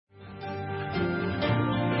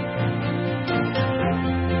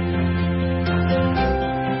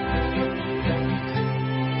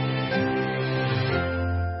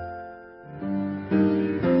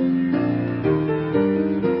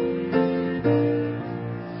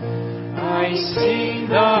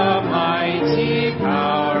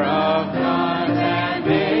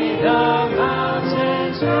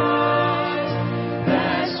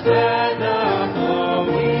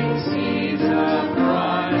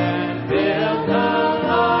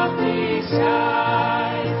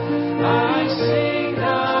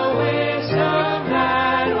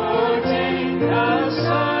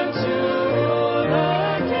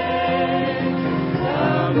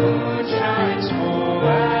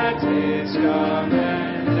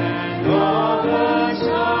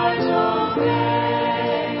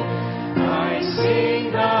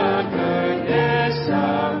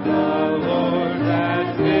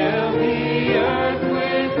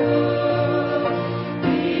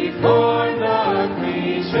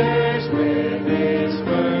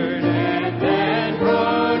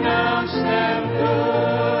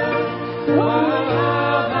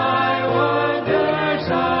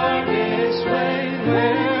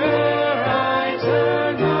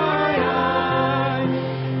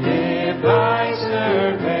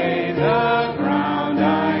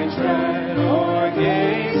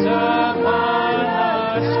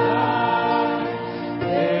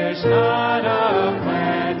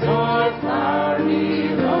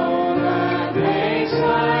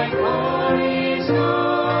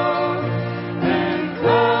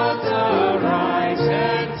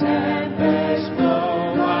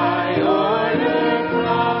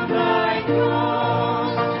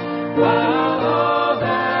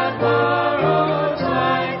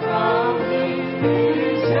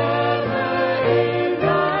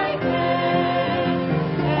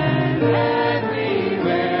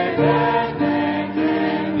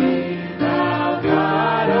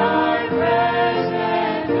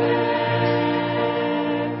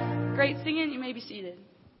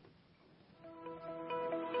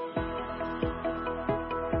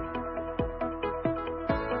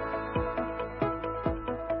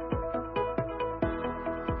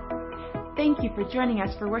thank you for joining us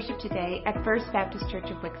for worship today at First Baptist Church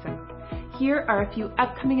of Wixom. Here are a few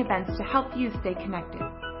upcoming events to help you stay connected.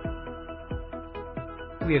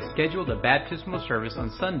 We have scheduled a baptismal service on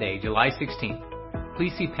Sunday, July 16th.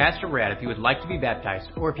 Please see Pastor Brad if you would like to be baptized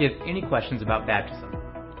or if you have any questions about baptism.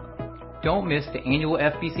 Don't miss the annual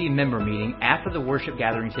FBC member meeting after the worship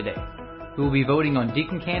gathering today. We will be voting on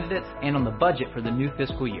deacon candidates and on the budget for the new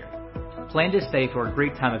fiscal year. Plan to stay for a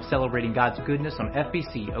great time of celebrating God's goodness on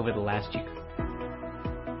FBC over the last year.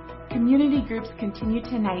 Community groups continue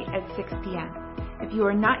tonight at 6 p.m. If you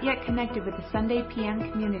are not yet connected with the Sunday p.m.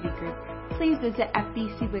 community group, please visit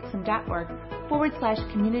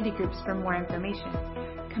fbcwixom.org/community groups for more information.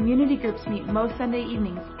 Community groups meet most Sunday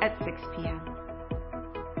evenings at 6 p.m.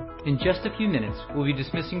 In just a few minutes, we'll be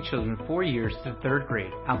dismissing children 4 years through 3rd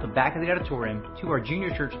grade out the back of the auditorium to our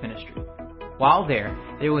junior church ministry. While there,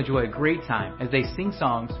 they will enjoy a great time as they sing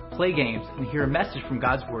songs, play games, and hear a message from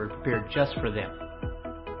God's Word prepared just for them.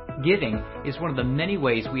 Giving is one of the many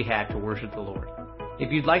ways we have to worship the Lord.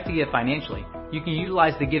 If you'd like to give financially, you can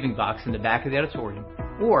utilize the giving box in the back of the auditorium,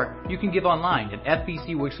 or you can give online at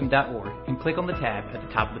fbcwixom.org and click on the tab at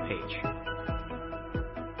the top of the page.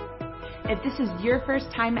 If this is your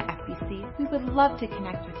first time at FBC, we would love to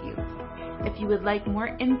connect with you. If you would like more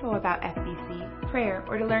info about FBC, prayer,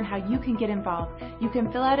 or to learn how you can get involved, you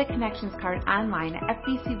can fill out a connections card online at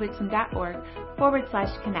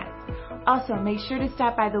fbcwixom.org/connect. Also, make sure to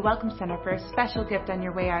stop by the Welcome Center for a special gift on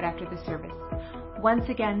your way out after the service. Once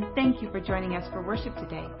again, thank you for joining us for worship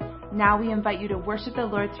today. Now we invite you to worship the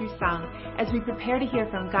Lord through song as we prepare to hear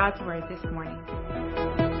from God's Word this morning.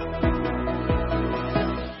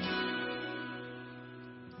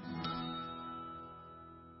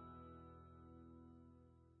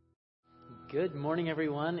 Good morning,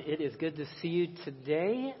 everyone. It is good to see you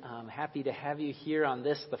today. I'm happy to have you here on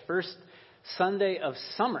the first Sunday of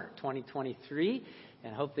summer 2023,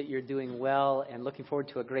 and hope that you're doing well and looking forward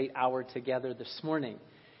to a great hour together this morning.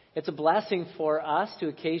 It's a blessing for us to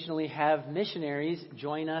occasionally have missionaries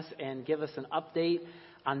join us and give us an update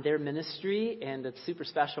on their ministry, and it's super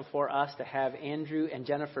special for us to have Andrew and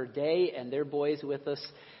Jennifer Day and their boys with us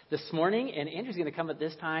this morning. And Andrew's going to come at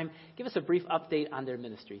this time, give us a brief update on their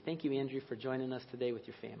ministry. Thank you, Andrew, for joining us today with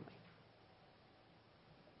your family.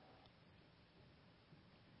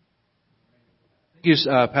 Thank you,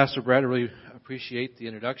 Pastor Brad. I really appreciate the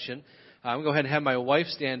introduction. I'm going to go ahead and have my wife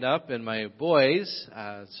stand up and my boys.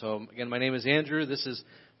 So, again, my name is Andrew. This is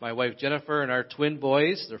my wife, Jennifer, and our twin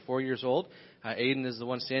boys. They're 4 years old. Aiden is the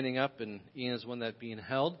one standing up, and Ian is the one that's being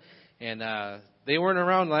held. And they weren't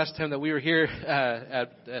around last time that we were here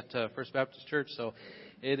at First Baptist Church. So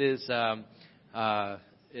it is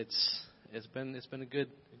it's been a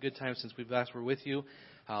good time since we last were with you.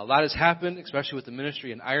 A lot has happened, especially with the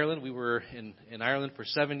ministry in Ireland. We were in Ireland for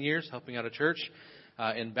 7 years, helping out a church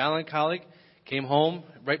in Ballincollig. Came home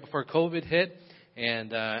right before COVID hit,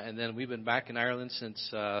 and then we've been back in Ireland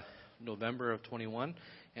since November of 21.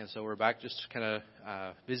 And so we're back just kind of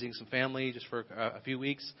visiting some family just for a few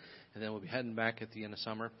weeks, and then we'll be heading back at the end of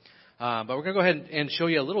summer. But we're going to go ahead and show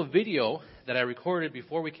you a little video that I recorded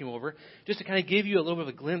before we came over, just to kind of give you a little bit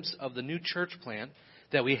of a glimpse of the new church plant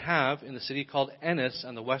that we have in the city called Ennis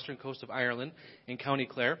on the western coast of Ireland in County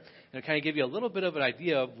Clare. And I'll kind of give you a little bit of an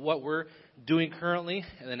idea of what we're doing currently,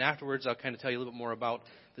 and then afterwards I'll kind of tell you a little bit more about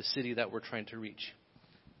the city that we're trying to reach.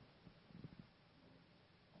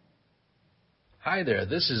 Hi there,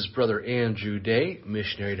 this is Brother Andrew Day,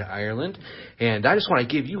 missionary to Ireland, and I just want to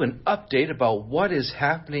give you an update about what is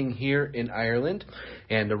happening here in Ireland.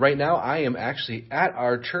 And right now I am actually at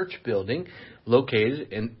our church building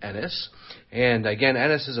located in Ennis. And again,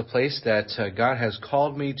 Ennis is a place that God has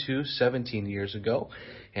called me to 17 years ago.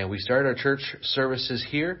 And we started our church services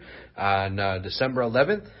here on December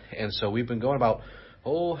 11th. And so we've been going about,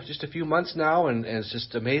 just a few months now. And it's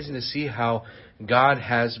just amazing to see how God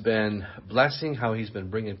has been blessing, how He's been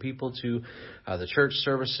bringing people to the church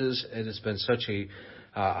services. It has been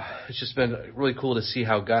it's just been really cool to see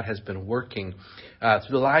how God has been working through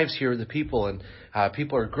the lives here of the people. And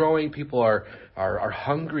people are growing. People are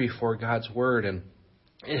hungry for God's Word. And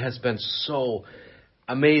it has been so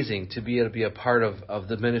amazing to be able to be a part of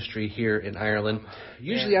the ministry here in Ireland.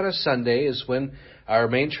 Usually on a Sunday is when our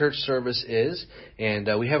main church service is, and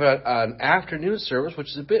we have an afternoon service, which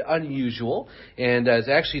is a bit unusual, and it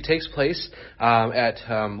actually takes place at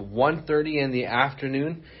 1:30 in the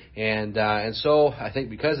afternoon, and so I think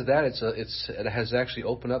because of that, it has actually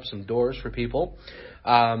opened up some doors for people.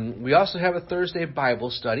 We also have a Thursday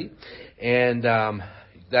Bible study, and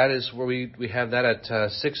that is where we have that at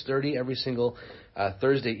 6:30 every single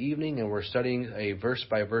Thursday evening, and we're studying a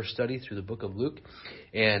verse-by-verse study through the book of Luke,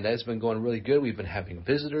 and that's been going really good. We've been having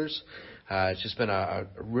visitors. It's just been a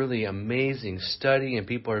really amazing study, and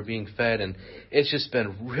people are being fed, and it's just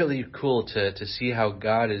been really cool to see how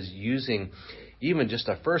God is using even just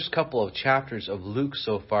the first couple of chapters of Luke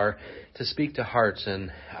so far to speak to hearts,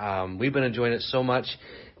 and we've been enjoying it so much.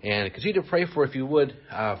 And continue to pray for, if you would,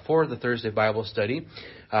 for the Thursday Bible study.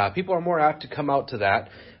 People are more apt to come out to that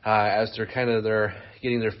as they're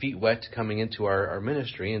getting their feet wet coming into our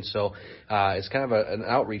ministry. And so it's kind of an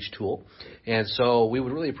outreach tool. And so we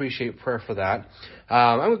would really appreciate prayer for that.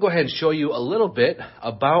 I'm going to go ahead and show you a little bit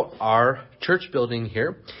about our church building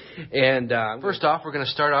here. And first off, we're going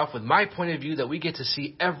to start off with my point of view that we get to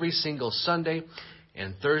see every single Sunday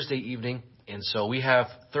and Thursday evening. And so we have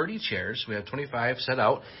 30 chairs. We have 25 set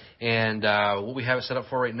out. And what we have it set up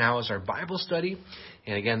for right now is our Bible study.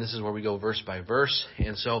 And again, this is where we go verse by verse.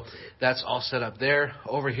 And so that's all set up there.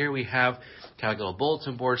 Over here we have kind of a little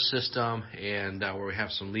bulletin board system, and where we have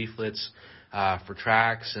some leaflets for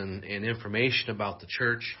tracts and information about the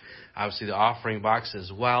church. Obviously the offering box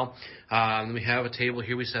as well. Then we have a table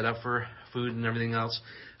here we set up for food and everything else.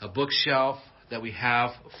 A bookshelf that we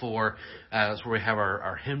have for, that's where we have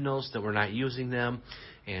our hymnals that we're not using them,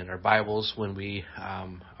 and our Bibles when we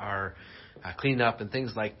are cleaned up and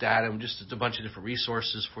things like that, and just a bunch of different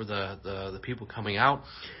resources for the people coming out.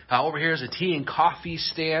 Over here is a tea and coffee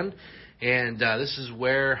stand, and this is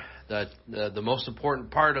where the most important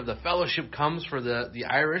part of the fellowship comes for the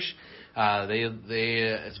Irish.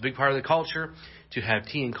 It's a big part of the culture to have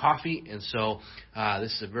tea and coffee, and so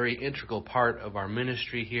this is a very integral part of our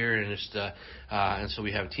ministry here, and so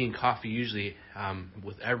we have tea and coffee usually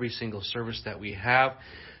with every single service that we have.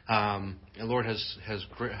 And Lord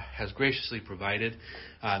has graciously provided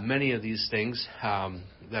many of these things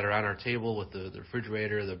that are on our table with the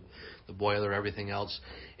refrigerator, the boiler, everything else.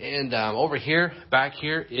 And over here, back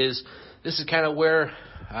here, this is kind of where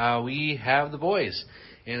we have the boys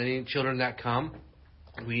and any children that come.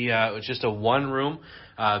 It's just a one-room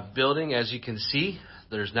building, as you can see.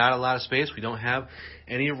 There's not a lot of space. We don't have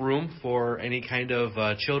any room for any kind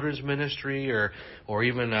of children's ministry or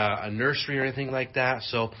even a nursery or anything like that.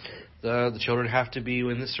 So the children have to be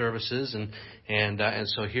in the services, and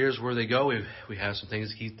so here's where they go. We have some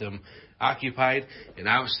things to keep them occupied, and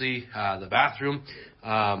obviously the bathroom.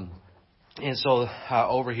 And so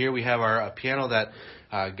over here we have our piano that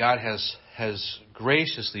God has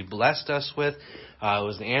graciously blessed us with. It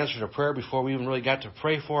was the answer to prayer before we even really got to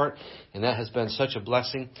pray for it, and that has been such a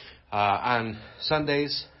blessing. On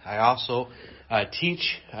Sundays, I also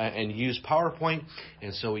teach and use PowerPoint,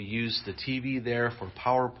 and so we use the TV there for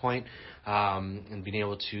PowerPoint and being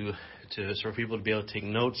able to for people to be able to take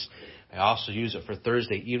notes. I also use it for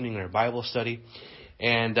Thursday evening in our Bible study.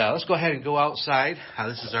 And let's go ahead and go outside.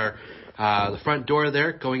 This is the front door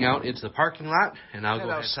there going out into the parking lot, and I'll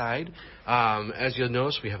go outside. As you'll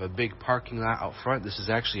notice, we have a big parking lot out front. This is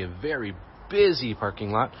actually a very busy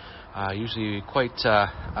parking lot, usually quite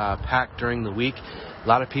packed during the week. A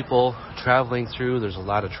lot of people traveling through. There's a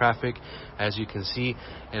lot of traffic, as you can see.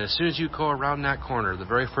 And as soon as you go around that corner, the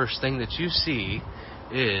very first thing that you see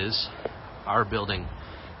is our building.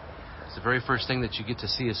 It's the very first thing that you get to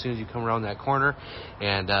see as soon as you come around that corner.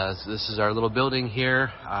 And this is our little building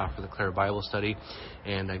here for the Claire Bible Study.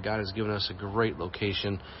 And God has given us a great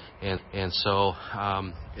location. And so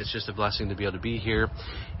it's just a blessing to be able to be here.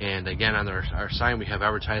 And again, on our sign, we have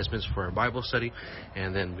advertisements for our Bible study.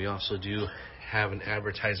 And then we also do have an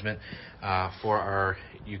advertisement for our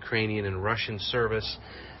Ukrainian and Russian service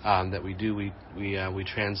that we do. We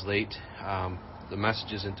translate the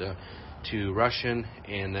messages into Russian,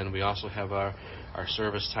 and then we also have our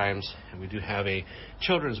service times, and we do have a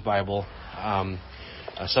children's Bible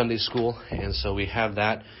a Sunday school, and so we have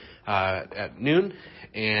that at noon.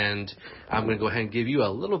 And I'm going to go ahead and give you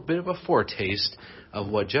a little bit of a foretaste of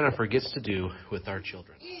what Jennifer gets to do with our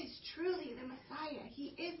children. He is truly the Messiah.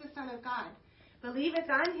 He is the Son of God. Believeth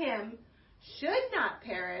on him should not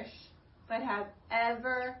perish, but have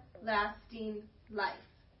everlasting life.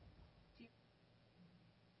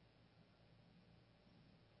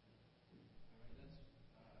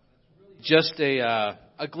 Just a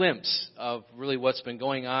glimpse of really what's been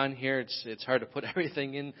going on here. It's hard to put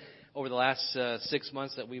everything in over the last 6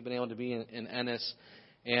 months that we've been able to be in Ennis,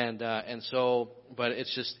 and so. But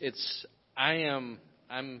I'm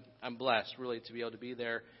blessed really to be able to be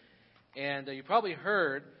there. And you probably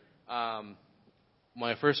heard when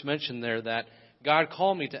I first mentioned there that God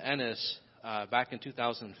called me to Ennis back in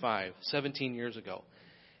 2005, 17 years ago,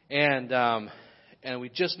 and we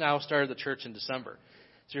just now started the church in December.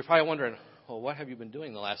 you're probably wondering, well, what have you been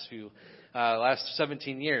doing the last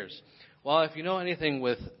 17 years? Well, if you know anything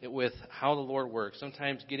with how the Lord works,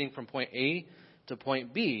 sometimes getting from point A to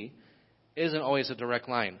point B isn't always a direct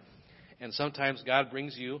line. And sometimes God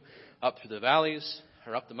brings you up through the valleys,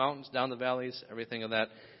 or up the mountains, down the valleys, everything of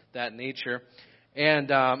that nature. And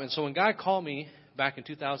so when God called me back in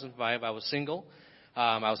 2005, I was single.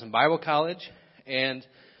 I was in Bible college, and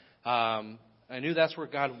I knew that's where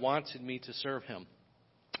God wanted me to serve Him.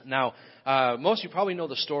 Now, most of you probably know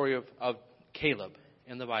the story of Caleb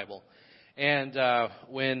in the Bible. And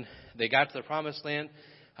when they got to the Promised Land,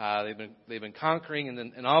 they've been conquering,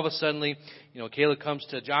 and all of a sudden, Caleb comes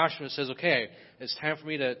to Joshua and says, "Okay, it's time for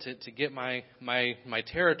me to get my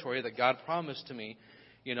territory that God promised to me."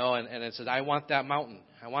 And it says, "I want that mountain.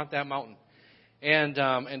 I want that mountain."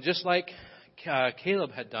 And just like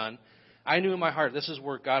Caleb had done, I knew in my heart this is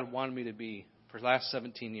where God wanted me to be for the last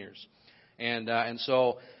 17 years. And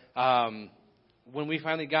so when we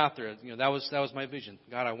finally got there, that was my vision.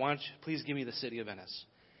 God, I want you, please give me the city of Venice.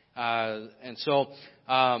 And so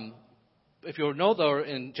if you know, though,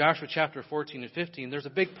 in Joshua chapter 14 and 15, there's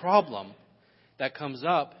a big problem that comes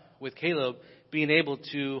up with Caleb being able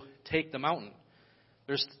to take the mountain.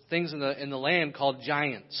 There's things in the land called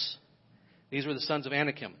giants. These were the sons of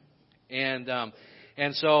Anakim.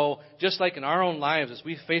 And so just like in our own lives, as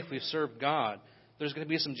we faithfully serve God, there's going to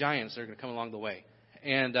be some giants that are going to come along the way.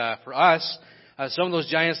 And for us, some of those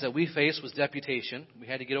giants that we faced was deputation. We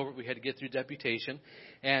had to get through deputation.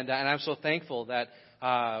 And I'm so thankful that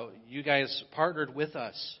you guys partnered with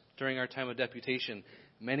us during our time of deputation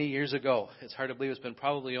many years ago. It's hard to believe it's been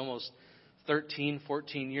probably almost 13,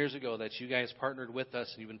 14 years ago that you guys partnered with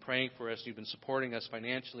us, and you've been praying for us, you've been supporting us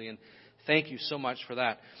financially, and thank you so much for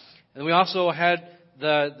that. And we also had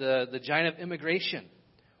the giant of immigration,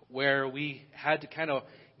 where we had to kind of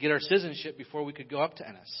get our citizenship before we could go up to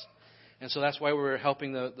Ennis. And so that's why we were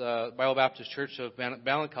helping the Bible Baptist Church of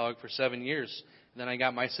Ballincollig for 7 years. And then I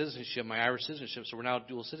got my citizenship, my Irish citizenship, so we're now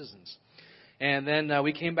dual citizens. And then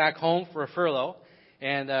we came back home for a furlough,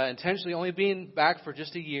 and intentionally only being back for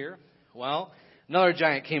just a year. Well, another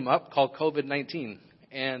giant came up called COVID-19,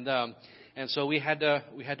 and so we had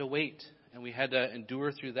to wait, and we had to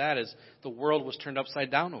endure through that as the world was turned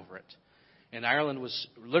upside down over it. And Ireland was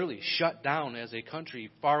literally shut down as a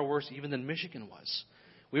country, far worse even than Michigan was.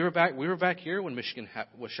 We were back here when Michigan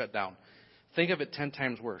was shut down. Think of it 10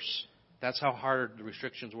 times worse. That's how hard the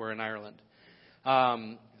restrictions were in Ireland.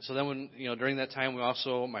 So then when, during that time,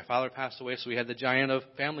 my father passed away, so we had the giant of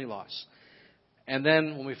family loss. And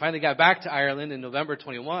then when we finally got back to Ireland in November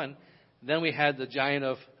 21, then we had the giant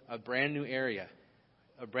of a brand new area,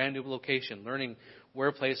 a brand new location, learning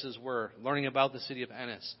where places were, learning about the city of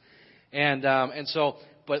Ennis. And so,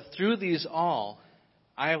 but through these all,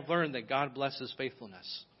 I have learned that God blesses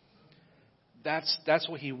faithfulness. That's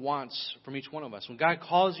what He wants from each one of us. When God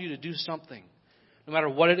calls you to do something, no matter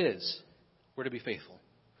what it is, we're to be faithful.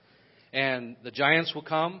 And the giants will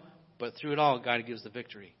come, but through it all, God gives the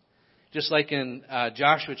victory. Just like in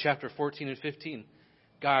Joshua chapter 14 and 15,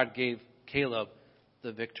 God gave Caleb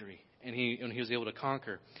the victory, and he was able to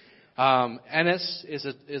conquer. Ennis is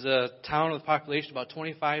a town with a population of about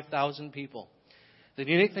 25,000 people. The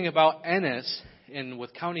unique thing about Ennis,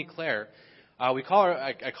 with County Clare, I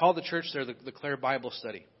call the church there the Clare Bible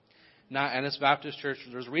Study, not Ennis Baptist Church.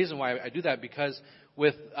 There's a reason why I do that, because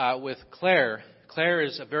with Clare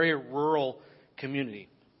is a very rural community,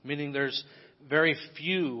 meaning there's very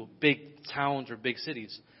few big towns or big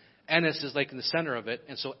cities. Ennis is like in the center of it,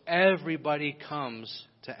 and so everybody comes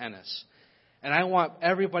to Ennis. And I want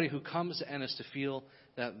everybody who comes to Ennis to feel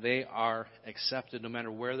that they are accepted no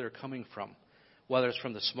matter where they're coming from, whether it's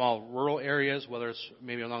from the small rural areas, whether it's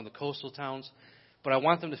maybe along the coastal towns. But I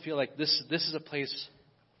want them to feel like this is a place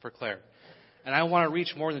for Clare. And I want to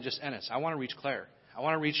reach more than just Ennis. I want to reach Clare. I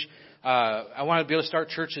want to be able to start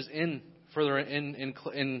churches further in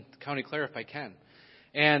County Clare if I can.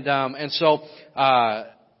 And so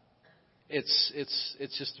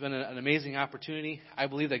it's just been an amazing opportunity. I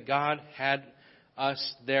believe that God had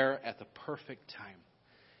us there at the perfect time.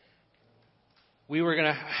 We were going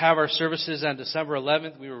to have our services on December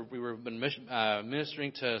 11th. We were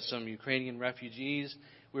ministering to some Ukrainian refugees.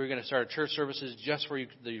 We were going to start church services just for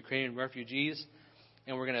the Ukrainian refugees,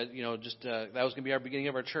 and we're going to that was going to be our beginning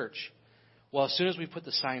of our church. Well, as soon as we put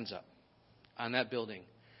the signs up on that building,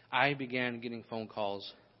 I began getting phone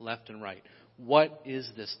calls left and right. What is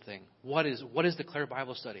this thing? What is the Clare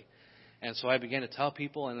Bible Study? And so I began to tell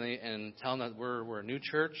people and tell them that we're a new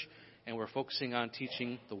church and we're focusing on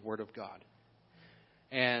teaching the Word of God.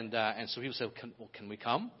 And so people said, can we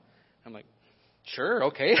come? I'm like, Sure,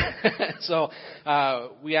 okay. So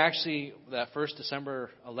we actually, that first December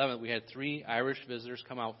 11th, we had 3 Irish visitors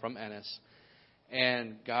come out from Ennis,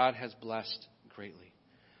 and God has blessed greatly.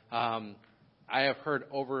 I have heard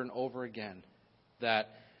over and over again that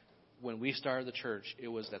when we started the church, it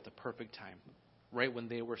was at the perfect time, right when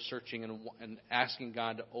they were searching and asking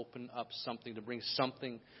God to open up something, to bring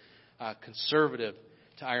something conservative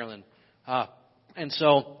to Ireland. And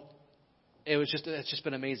so it's just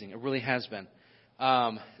been amazing. It really has been.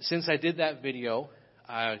 Since I did that video,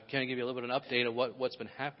 I kind of give you a little bit of an update of what's been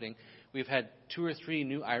happening. We've had 2 or 3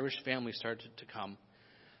 new Irish families start to come.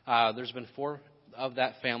 There's been 4 of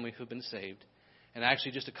that family who've been saved. And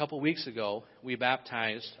actually, just a couple weeks ago, we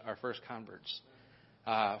baptized our first converts.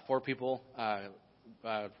 4 people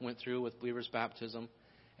went through with believers' baptism,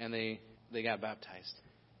 and they got baptized.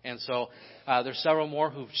 And so there's several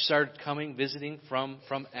more who've started coming, visiting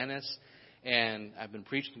from Ennis. And I've been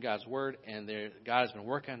preaching God's word, and God has been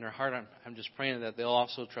working on their heart. I'm just praying that they'll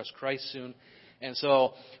also trust Christ soon. And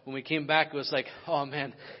so when we came back, it was like, oh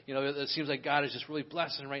man, it seems like God is just really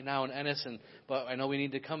blessing right now in Ennis. But I know we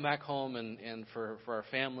need to come back home and for our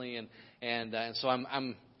family, and so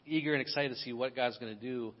I'm eager and excited to see what God's going to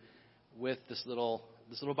do with this little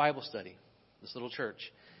Bible study, this little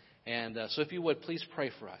church. And so if you would, please pray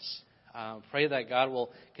for us. Pray that God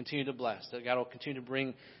will continue to bless, that God will continue to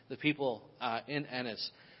bring the people in Ennis.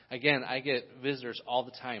 Again, I get visitors all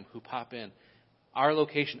the time who pop in. Our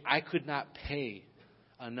location, I could not pay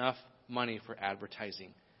enough money for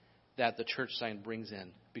advertising that the church sign brings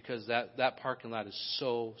in, because that parking lot is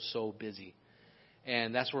so busy.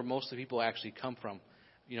 And that's where most of the people actually come from.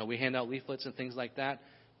 We hand out leaflets and things like that.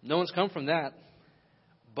 No one's come from that,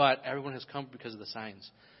 but everyone has come because of the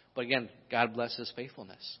signs. But again, God bless His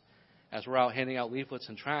faithfulness. As we're out handing out leaflets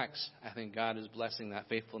and tracts, I think God is blessing that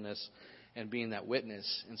faithfulness and being that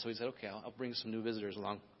witness. And so He said, okay, I'll bring some new visitors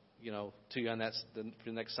along, to you on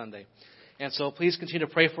for next Sunday. And so please continue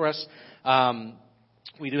to pray for us.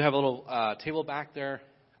 We do have a little table back there.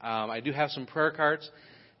 I do have some prayer cards.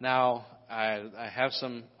 Now, I have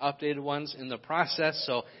some updated ones in the process.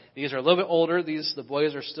 So these are a little bit older. The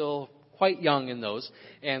boys are still quite young in those.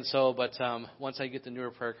 And so, but once I get the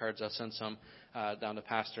newer prayer cards, I'll send some down to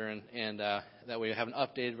Pastor, and that way you have an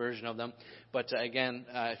updated version of them. But again,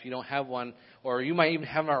 if you don't have one, or you might even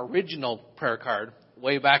have our original prayer card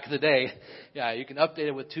way back in the day, you can update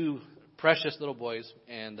it with 2 precious little boys,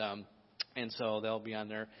 and so they'll be on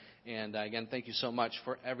there. And again, thank you so much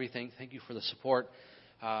for everything. Thank you for the support,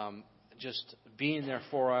 just being there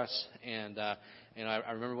for us. And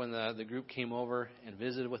I remember when the group came over and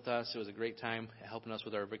visited with us. It was a great time helping us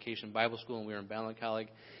with our vacation Bible school when we were in Ballincollig.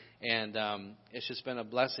 And it's just been a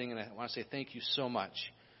blessing, and I want to say thank you so much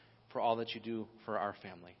for all that you do for our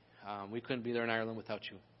family. We couldn't be there in Ireland without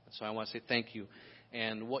you. So I want to say thank you.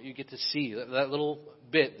 And what you get to see, that little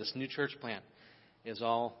bit, this new church plant, is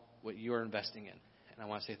all what you are investing in. And I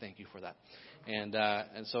want to say thank you for that.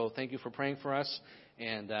 And so thank you for praying for us,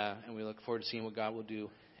 and we look forward to seeing what God will do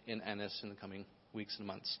in Ennis in the coming weeks and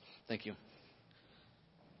months. Thank you.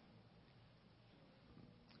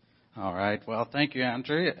 All right. Well, thank you,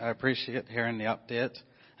 Andrew. I appreciate hearing the update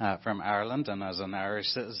from Ireland. And as an Irish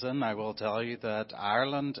citizen, I will tell you that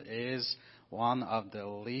Ireland is one of the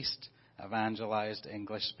least evangelized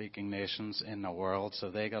English-speaking nations in the world.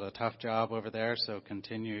 So they got a tough job over there. So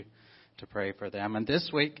continue to pray for them. And this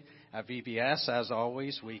week at VBS, as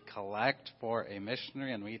always, we collect for a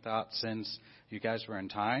missionary. And we thought since you guys were in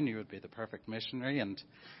town, you would be the perfect missionary. And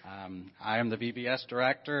I am the VBS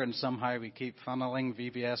director, and somehow we keep funneling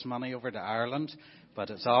VBS money over to Ireland, but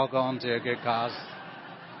it's all gone to a good cause.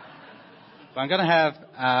 But I'm going to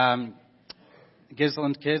have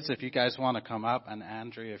Gisland kids, if you guys want to come up, and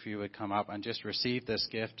Andrew, if you would come up and just receive this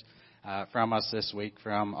gift from us this week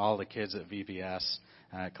from all the kids at VBS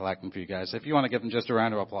collecting for you guys. If you want to give them just a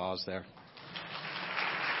round of applause there.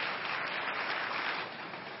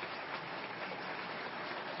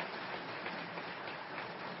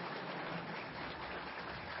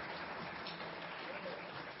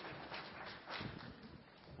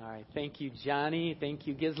 Thank you, Johnny. Thank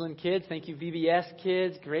you, Gisland kids. Thank you, VBS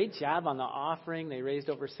kids. Great job on the offering. They raised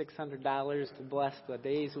over $600 to bless the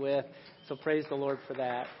days with. So praise the Lord for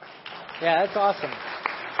that. Yeah, that's awesome.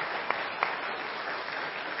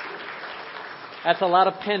 That's a lot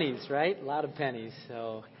of pennies, right? A lot of pennies.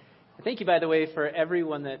 So thank you, by the way, for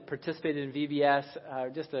everyone that participated in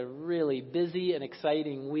VBS. Just a really busy and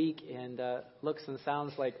exciting week, and looks and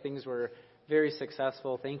sounds like things were very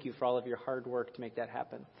successful. Thank you for all of your hard work to make that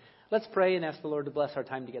happen. Let's pray and ask the Lord to bless our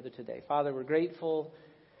time together today. Father, we're grateful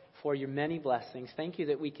for your many blessings. Thank you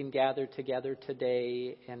that we can gather together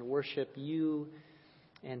today and worship you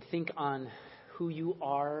and think on who you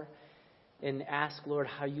are and ask, Lord,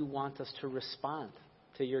 how you want us to respond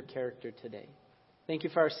to your character today. Thank you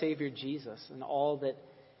for our Savior Jesus and all that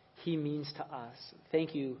he means to us.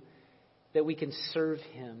 Thank you that we can serve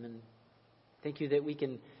him, and thank you that we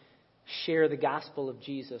can share the gospel of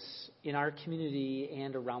Jesus in our community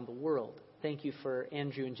and around the world. Thank you for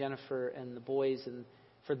Andrew and Jennifer and the boys and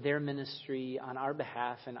for their ministry on our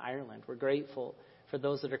behalf in Ireland. We're grateful for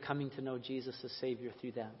those that are coming to know Jesus as Savior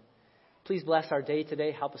through them. Please bless our day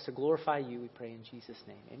today. Help us to glorify you, we pray in Jesus'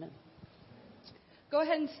 name. Amen. Go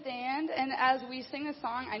ahead and stand, and as we sing a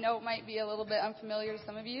song, I know it might be a little bit unfamiliar to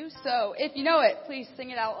some of you, so if you know it, please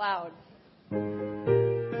sing it out loud.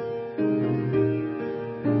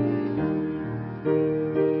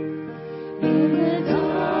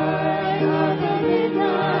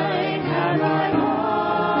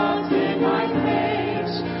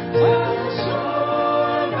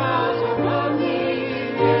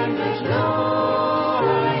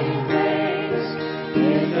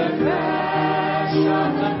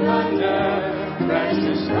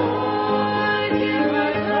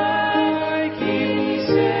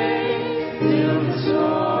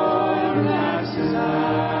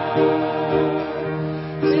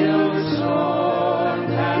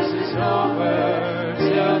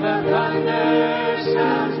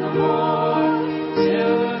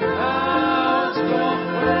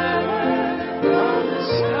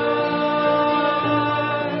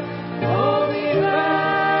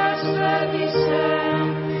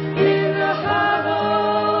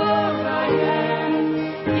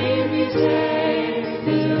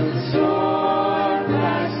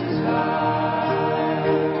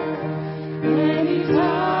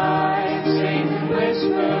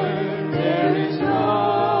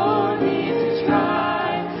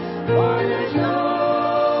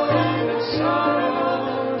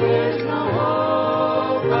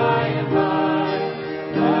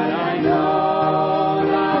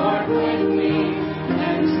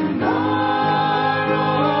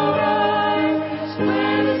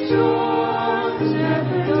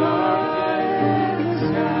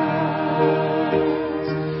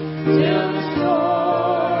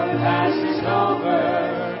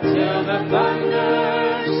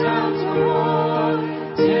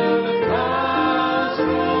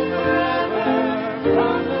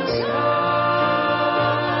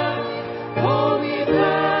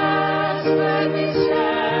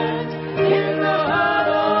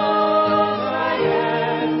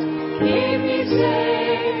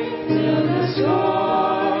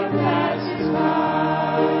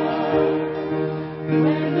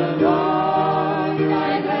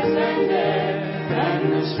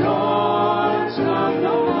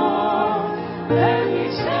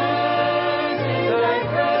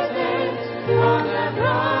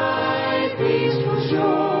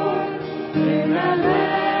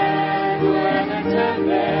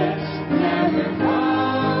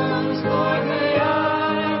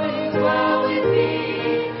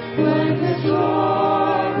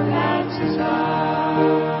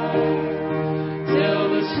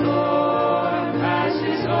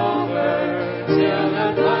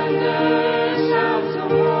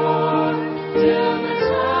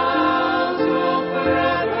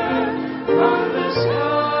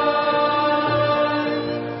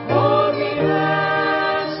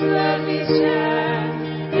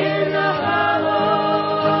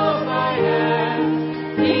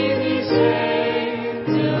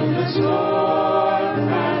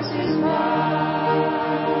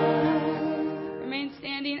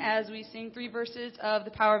 Verses of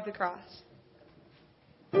the power of the cross.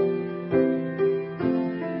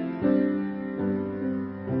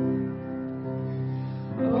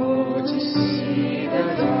 Oh, to see the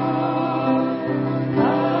dawn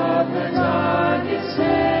of the darkest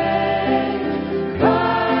day,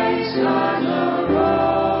 Christ on the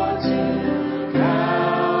road to Calvary,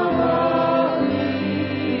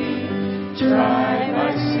 tried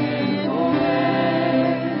by sinful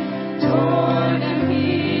men, torn and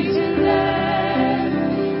beaten there.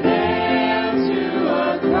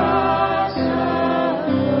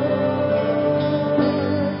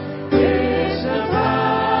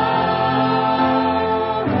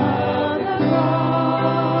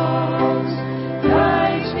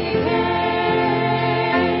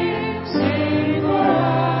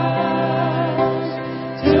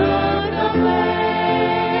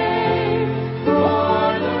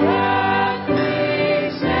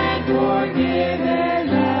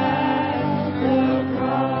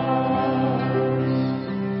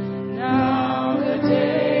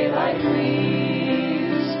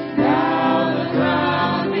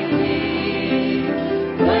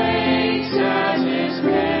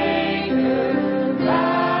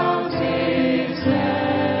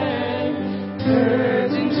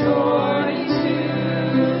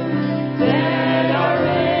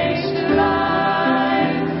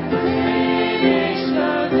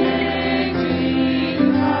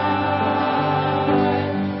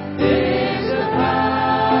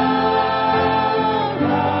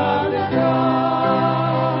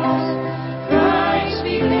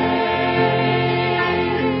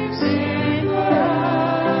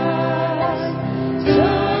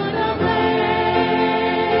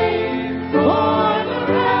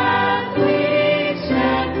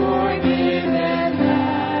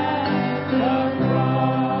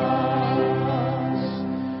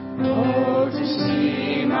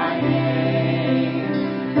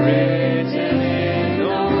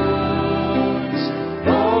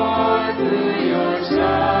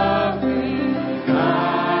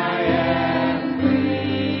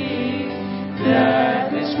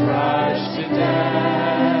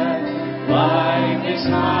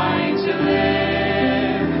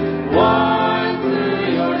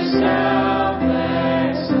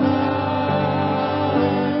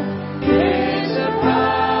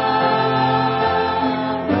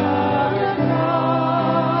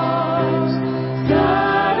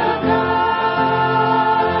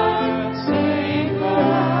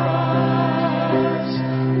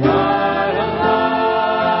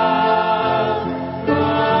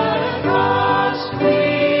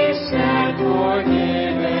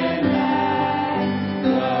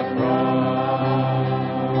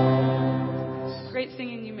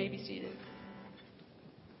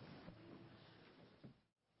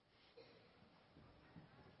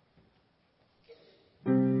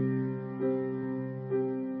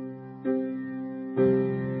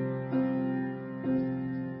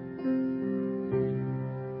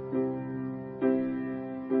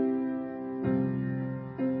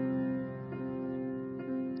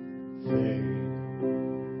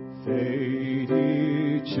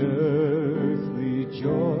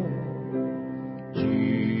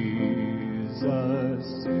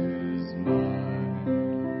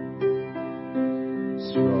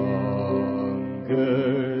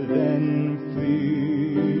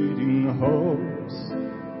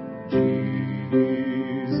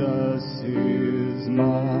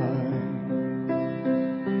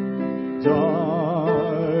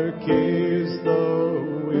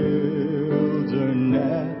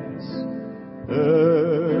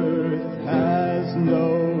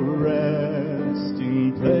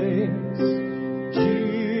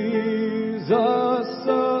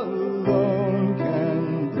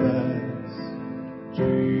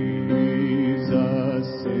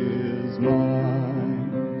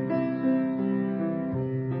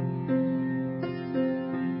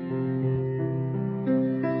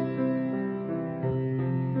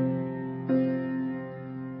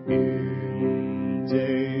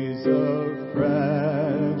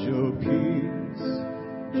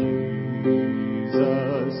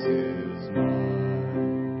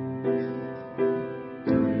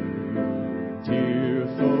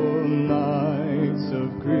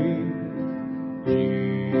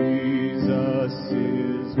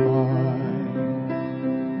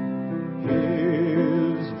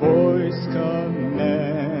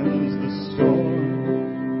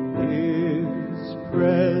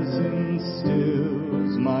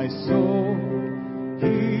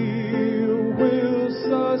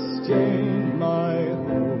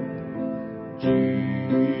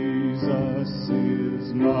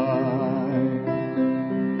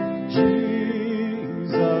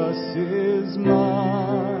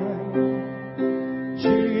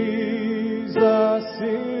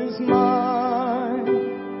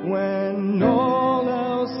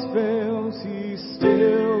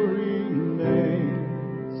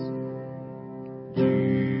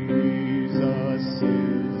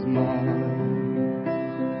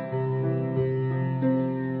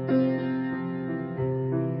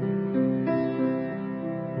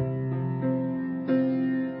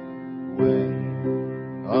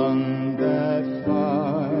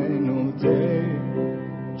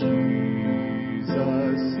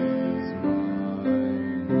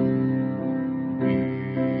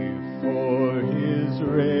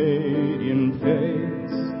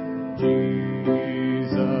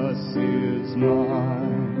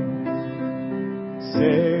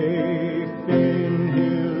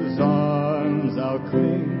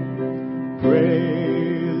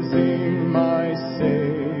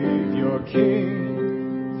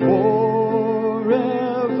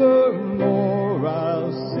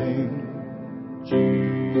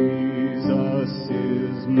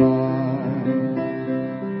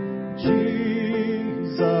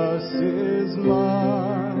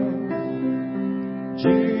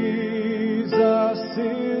 Jesus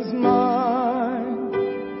is mine.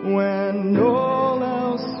 When all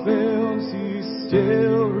else fails, he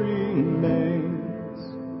still remains.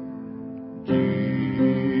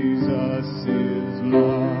 Jesus is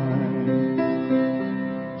mine.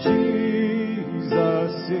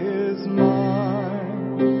 Jesus is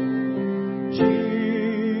mine.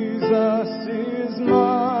 Jesus is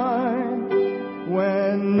mine.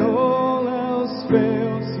 When all else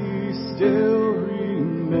fails, he still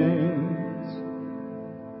remains.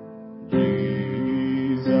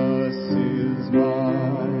 Jesus is mine.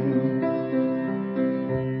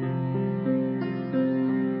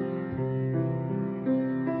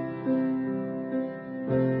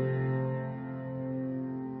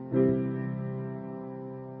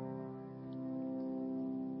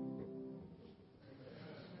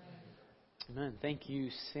 Amen. Thank you,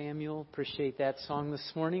 Samuel. Appreciate that song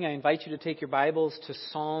this morning. I invite you to take your Bibles to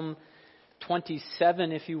Psalm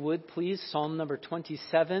 27, if you would, please. Psalm number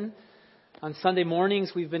 27. On Sunday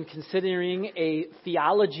mornings, we've been considering a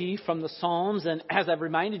theology from the Psalms. And as I've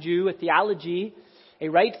reminded you, a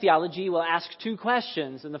right theology will ask two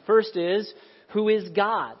questions. And the first is, who is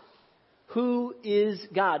God? Who is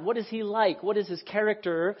God? What is he like? What is his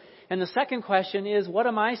character? And the second question is, what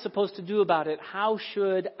am I supposed to do about it? How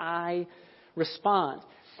should I respond?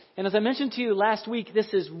 And as I mentioned to you last week,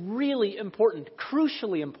 this is really important,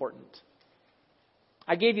 crucially important.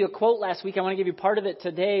 I gave you a quote last week. I want to give you part of it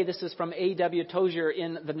today. This is from A.W. Tozier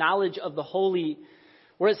in The Knowledge of the Holy,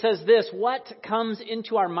 where it says this: what comes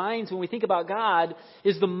into our minds when we think about God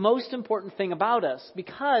is the most important thing about us,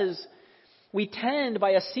 because we tend, by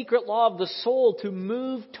a secret law of the soul, to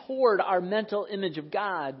move toward our mental image of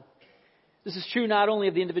God. This is true not only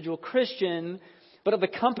of the individual Christian, but of the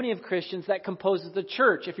company of Christians that composes the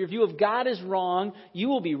church. If your view of God is wrong, you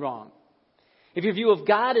will be wrong. If your view of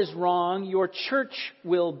God is wrong, your church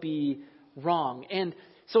will be wrong. And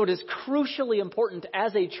so it is crucially important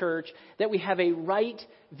as a church that we have a right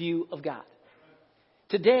view of God.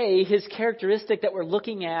 Today, his characteristic that we're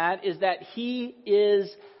looking at is that he is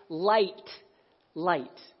light.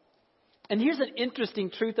 Light. And here's an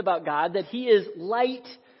interesting truth about God, that he is light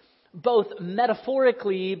both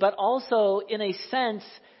metaphorically, but also in a sense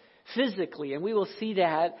physically. And we will see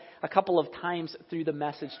that a couple of times through the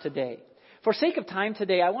message today. For sake of time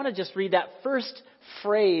today, I want to just read that first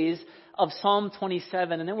phrase of Psalm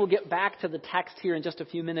 27, and then we'll get back to the text here in just a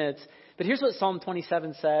few minutes. But here's what Psalm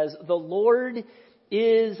 27 says: the Lord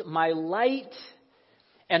is my light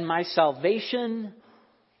and my salvation.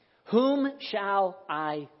 Whom shall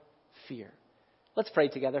I fear? Let's pray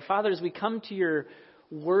together. Father, as we come to your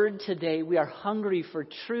word today, we are hungry for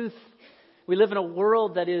truth. We live in a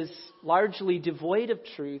world that is largely devoid of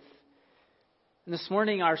truth. And this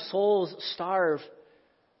morning our souls starve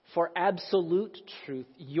for absolute truth,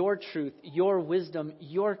 your wisdom,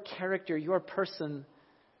 your character, your person.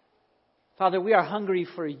 Father, we are hungry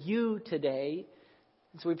for you today.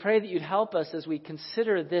 And so we pray that you'd help us as we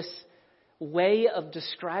consider this way of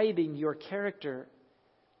describing your character,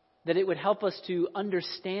 that it would help us to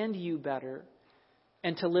understand you better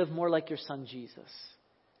and to live more like your Son, Jesus.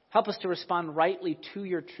 Help us to respond rightly to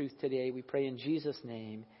your truth today. We pray in Jesus'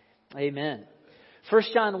 name. Amen. 1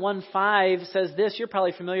 John 1:5 says this. You're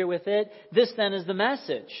probably familiar with it. This then is the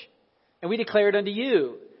message. And we declare it unto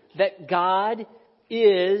you, that God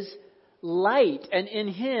is light, and in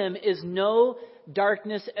him is no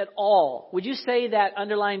darkness at all. Would you say that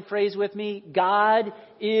underlined phrase with me? God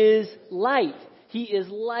is light. He is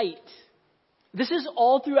light. This is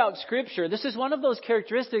all throughout Scripture. This is one of those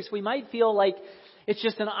characteristics we might feel like it's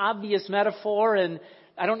just an obvious metaphor and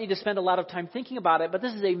I don't need to spend a lot of time thinking about it, but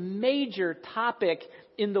this is a major topic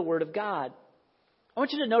in the Word of God. I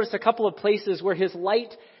want you to notice a couple of places where his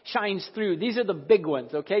light shines through. These are the big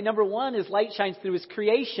ones, okay? Number one, his light shines through his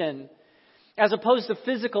creation, as opposed to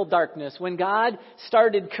physical darkness. When God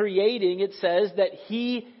started creating, it says that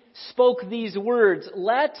he spoke these words: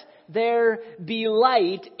 let there be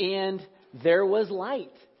light, and there was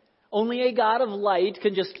light. Only a God of light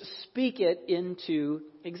can just speak it into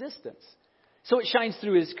existence. So it shines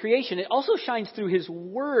through his creation. It also shines through his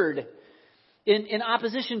word. In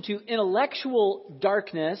opposition to intellectual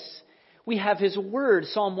darkness, we have his word.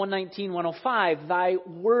 Psalm 119, 105. Thy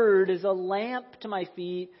word is a lamp to my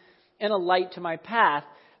feet and a light to my path.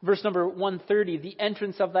 Verse number 130. The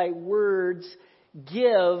entrance of thy words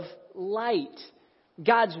give light.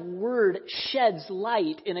 God's word sheds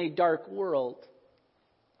light in a dark world.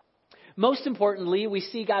 Most importantly, we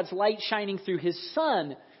see God's light shining through his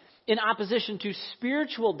Son in opposition to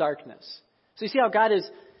spiritual darkness. So you see how God is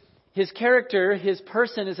His character, his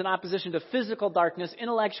person is in opposition to physical darkness,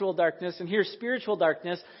 intellectual darkness, and here's spiritual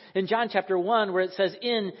darkness in John chapter 1 where it says,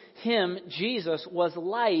 in him, Jesus, was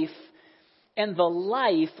life, and the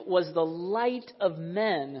life was the light of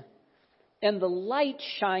men. And the light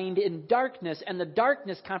shined in darkness, and the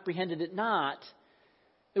darkness comprehended it not.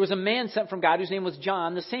 There was a man sent from God whose name was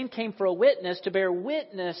John. The same came for a witness, to bear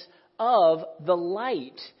witness of the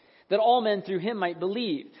light, that all men through him might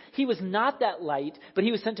believe. He was not that light, but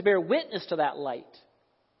he was sent to bear witness to that light.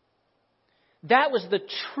 That was the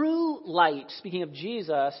true light, speaking of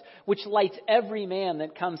Jesus, which lights every man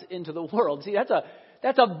that comes into the world. See,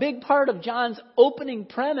 that's a big part of John's opening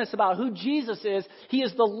premise about who Jesus is. He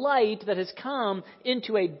is the light that has come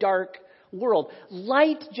into a dark world.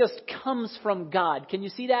 Light just comes from God. Can you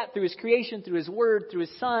see that? Through his creation, through his word, through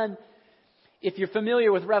his son. If you're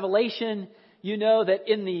familiar with Revelation, you know that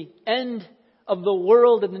in the end of the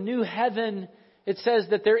world, in the new heaven, it says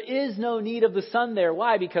that there is no need of the sun there.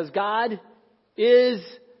 Why? Because God is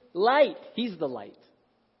light. He's the light.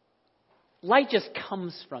 Light just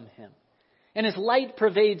comes from him. And his light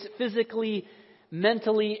pervades physically,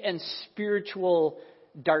 mentally, and spiritual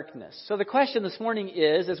darkness. So the question this morning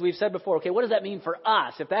is, as we've said before, okay, what does that mean for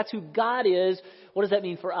us? If that's who God is, what does that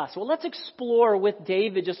mean for us? Well, let's explore with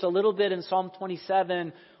David just a little bit in Psalm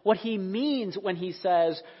 27 what he means when he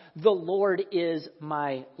says, the Lord is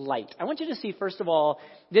my light. I want you to see, first of all,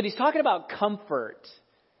 that he's talking about comfort.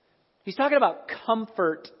 He's talking about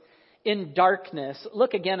comfort in darkness.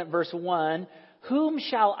 Look again at verse 1. Whom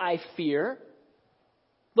shall I fear?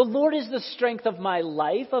 The Lord is the strength of my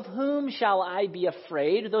life. Of whom shall I be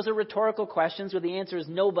afraid? Those are rhetorical questions where the answer is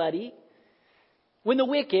nobody. When the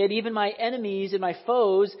wicked, even my enemies and my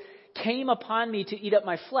foes, came upon me to eat up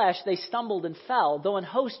my flesh, they stumbled and fell. Though an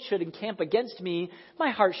host should encamp against me,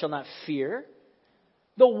 my heart shall not fear.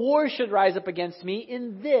 The war should rise up against me.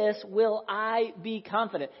 In this will I be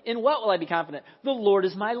confident. In what will I be confident? The Lord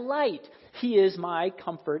is my light. He is my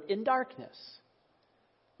comfort in darkness.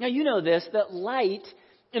 Now you know this, that light,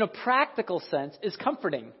 in a practical sense, is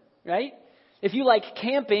comforting, right? If you like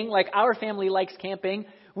camping, like our family likes camping,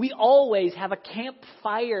 we always have a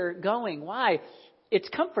campfire going. Why? It's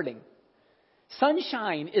comforting.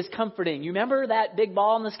 Sunshine is comforting. You remember that big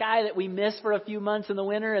ball in the sky that we miss for a few months in the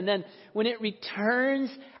winter? And then when it returns,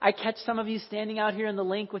 I catch some of you standing out here in the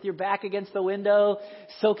link with your back against the window,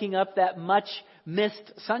 soaking up that much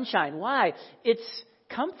missed sunshine. Why? It's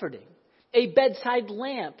comforting. A bedside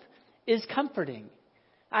lamp is comforting.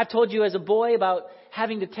 I've told you as a boy about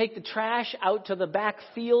having to take the trash out to the back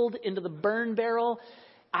field into the burn barrel.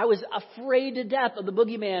 I was afraid to death of the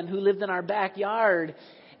boogeyman who lived in our backyard.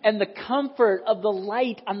 And the comfort of the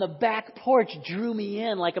light on the back porch drew me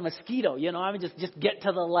in like a mosquito. You know, I would just get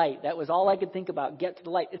to the light. That was all I could think about. Get to the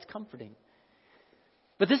light. It's comforting.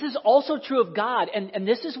 But this is also true of God. And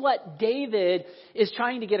this is what David is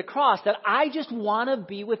trying to get across. That I just want to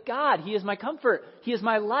be with God. He is my comfort. He is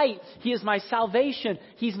my light. He is my salvation.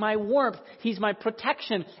 He's my warmth. He's my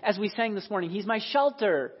protection. As we sang this morning, He's my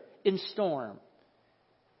shelter in storm.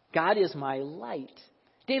 God is my light.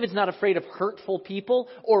 David's not afraid of hurtful people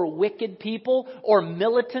or wicked people or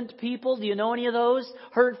militant people. Do you know any of those?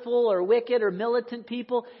 Hurtful or wicked or militant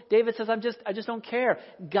people? David says, I just don't care.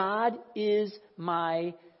 God is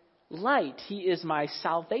my light. He is my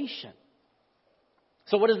salvation.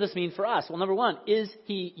 So what does this mean for us? Well, number one, is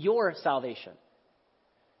He your salvation?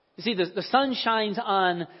 You see, the sun shines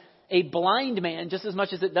on a blind man just as much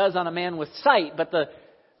as it does on a man with sight, but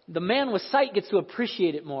the man with sight gets to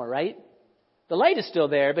appreciate it more, right? The light is still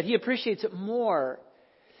there, but he appreciates it more.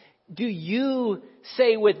 Do you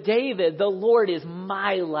say with David, the Lord is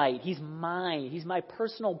my light. He's mine. He's my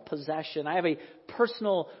personal possession. I have a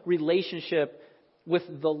personal relationship with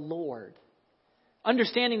the Lord.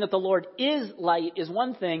 Understanding that the Lord is light is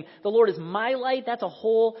one thing. The Lord is my light. That's a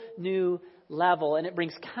whole new level. And it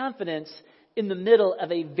brings confidence in the middle of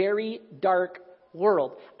a very dark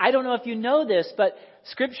world. I don't know if you know this, but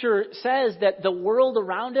Scripture says that the world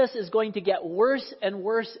around us is going to get worse and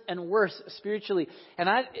worse and worse spiritually. And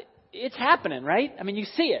it's happening, right? I mean, you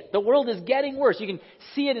see it. The world is getting worse. You can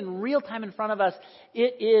see it in real time in front of us.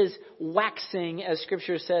 It is waxing, as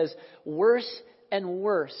Scripture says, worse and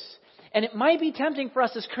worse. And it might be tempting for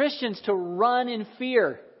us as Christians to run in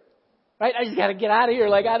fear. Right? I just got to get out of here.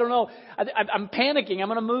 Like, I don't know. I'm panicking. I'm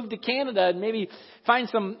going to move to Canada and maybe find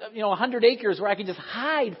some, 100 acres where I can just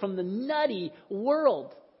hide from the nutty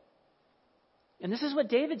world. And this is what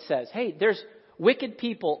David says. Hey, there's wicked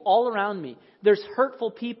people all around me. There's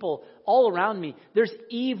hurtful people all around me. There's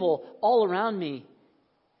evil all around me.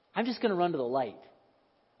 I'm just going to run to the light.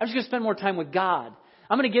 I'm just going to spend more time with God.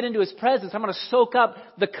 I'm going to get into His presence. I'm going to soak up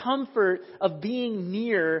the comfort of being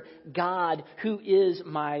near God who is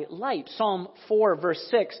my light. Psalm 4 verse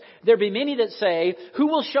 6. There be many that say, who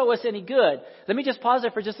will show us any good? Let me just pause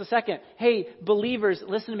there for just a second. Hey, believers,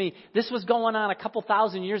 listen to me. This was going on a few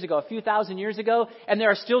thousand years ago, and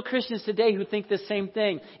there are still Christians today who think the same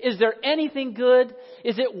thing. Is there anything good?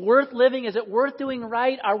 Is it worth living? Is it worth doing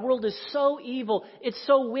right? Our world is so evil. It's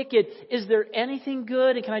so wicked. Is there anything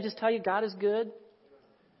good? And can I just tell you, God is good?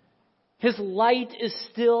 His light is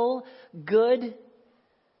still good.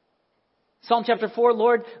 Psalm chapter 4,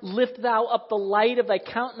 Lord, lift thou up the light of thy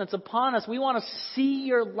countenance upon us. We want to see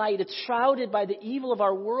your light. It's shrouded by the evil of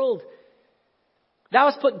our world.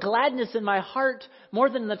 Thou hast put gladness in my heart more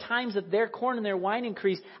than in the times that their corn and their wine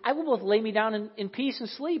increased. I will both lay me down in peace and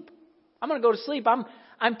sleep. I'm going to go to sleep.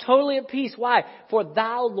 I'm totally at peace. Why? For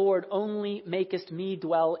thou, Lord, only makest me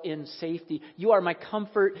dwell in safety. You are my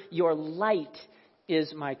comfort. Your light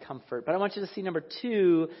is my comfort. But I want you to see number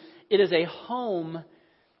 2, it is a home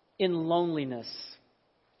in loneliness.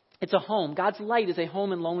 It's a home. God's light is a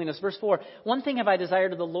home in loneliness. Verse 4, one thing have I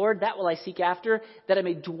desired of the Lord, that will I seek after, that I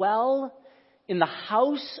may dwell in the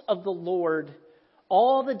house of the Lord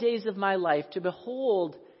all the days of my life, to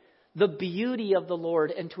behold the beauty of the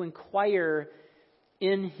Lord and to inquire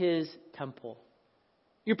in His temple.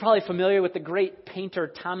 You're probably familiar with the great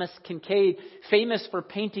painter Thomas Kincaid, famous for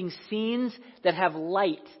painting scenes that have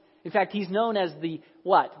light. In fact, he's known as the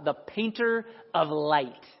painter of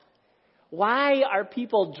light. Why are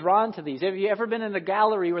people drawn to these? Have you ever been in a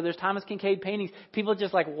gallery where there's Thomas Kincaid paintings? People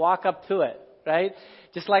just walk up to it, right?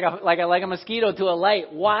 Just like a mosquito to a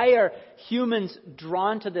light. Why are humans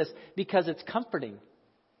drawn to this? Because it's comforting,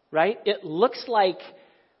 right? It looks like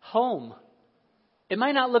home. It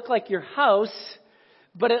might not look like your house,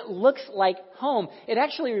 but it looks like home. It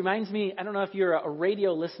actually reminds me, I don't know if you're a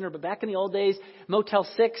radio listener, but back in the old days, Motel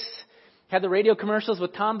 6 had the radio commercials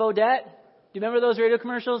with Tom Bodett. Do you remember those radio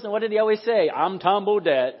commercials? And what did he always say? I'm Tom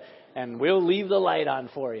Bodett, and we'll leave the light on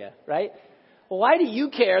for you, right? Well, why do you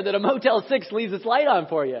care that a Motel 6 leaves its light on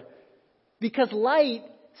for you? Because light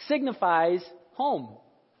signifies home.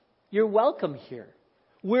 You're welcome here.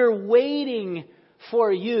 We're waiting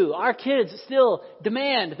for you. Our kids still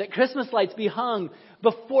demand that Christmas lights be hung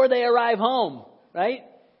before they arrive home, right?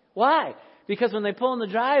 Why? Because when they pull in the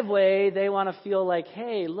driveway, they want to feel like,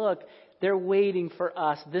 hey, look, they're waiting for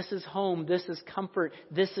us. This is home. This is comfort.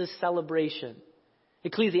 This is celebration.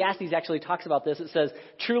 Ecclesiastes actually talks about this. It says,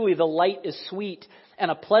 truly the light is sweet, and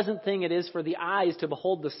a pleasant thing it is for the eyes to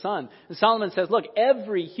behold the sun. And Solomon says, look,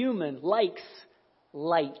 every human likes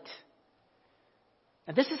light.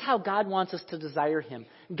 And this is how God wants us to desire Him.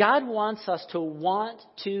 God wants us to want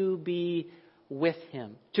to be with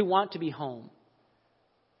Him, to want to be home.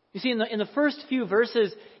 You see, in the first few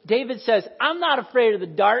verses, David says, I'm not afraid of the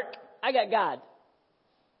dark. I got God.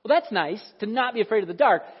 Well, that's nice to not be afraid of the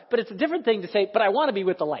dark, but it's a different thing to say, but I want to be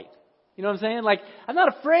with the light. You know what I'm saying? I'm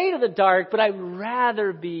not afraid of the dark, but I'd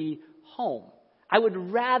rather be home. I would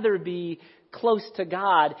rather be close to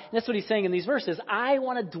God. And that's what he's saying in these verses. I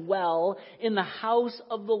want to dwell in the house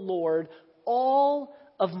of the Lord all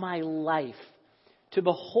of my life, to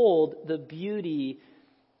behold the beauty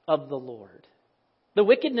of the Lord. The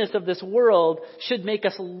wickedness of this world should make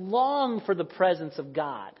us long for the presence of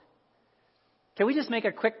God. Can we just make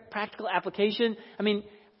a quick practical application? I mean,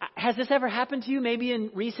 has this ever happened to you? Maybe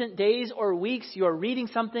in recent days or weeks, you're reading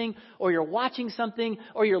something, or you're watching something,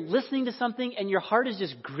 or you're listening to something, and your heart is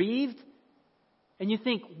just grieved. And you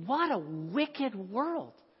think, what a wicked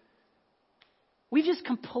world. We've just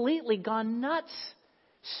completely gone nuts.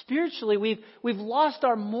 Spiritually, we've lost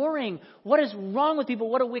our mooring. What is wrong with people?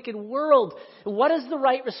 What a wicked world. What is the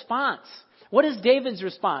right response? What is David's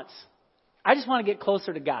response? I just want to get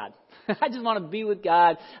closer to God. I just want to be with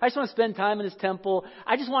God. I just want to spend time in His temple.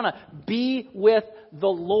 I just want to be with the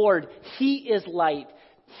Lord. He is light.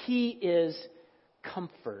 He is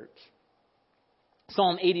comfort.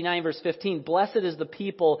 Psalm 89 verse 15, blessed is the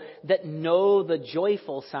people that know the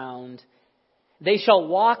joyful sound. They shall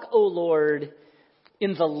walk, O Lord,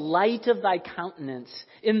 in the light of thy countenance.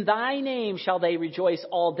 In thy name shall they rejoice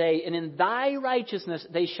all day, and in thy righteousness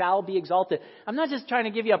they shall be exalted. I'm not just trying to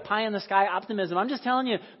give you a pie in the sky optimism. I'm just telling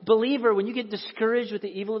you, believer, when you get discouraged with the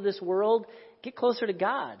evil of this world, get closer to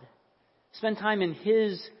God. Spend time in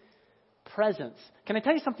His presence. Can I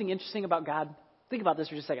tell you something interesting about God? Think about this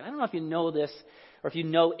for just a second. I don't know if you know this or if you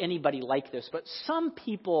know anybody like this, but some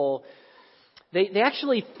people, they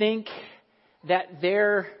actually think that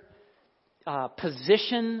their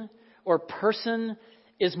position or person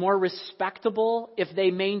is more respectable if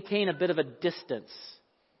they maintain a bit of a distance.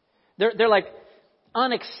 They're like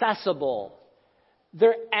unaccessible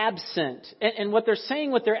they're absent. And what they're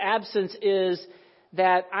saying with their absence is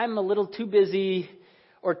that I'm a little too busy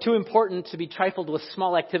or too important to be trifled with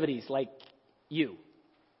small activities like you,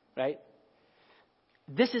 right?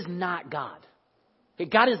 This is not God. Okay,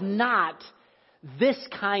 God is not this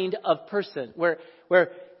kind of person where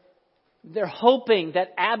they're hoping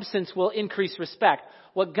that absence will increase respect.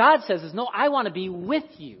 What God says is, no, I want to be with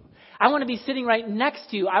you. I want to be sitting right next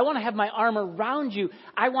to you. I want to have my arm around you.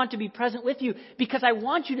 I want to be present with you because I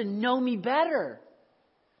want you to know me better.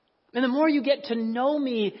 And the more you get to know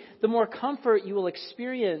me, the more comfort you will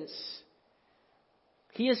experience.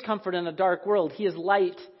 He is comfort in a dark world. He is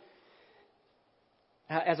light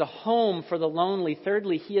as a home for the lonely.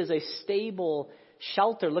 Thirdly, He is a stable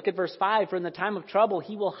shelter. Look at verse 5. For in the time of trouble,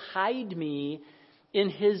 He will hide me in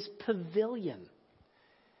His pavilion.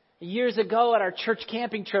 Years ago at our church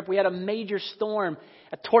camping trip, we had a major storm,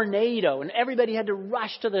 a tornado, and everybody had to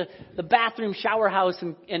rush to the bathroom shower house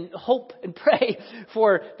and hope and pray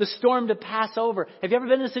for the storm to pass over. Have you ever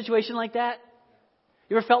been in a situation like that?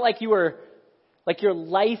 You ever felt like your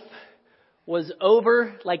life was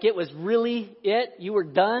over, like it was really it? You were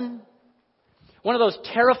done? One of those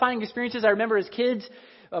terrifying experiences I remember as kids,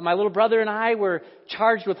 my little brother and I were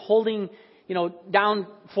charged with holding, down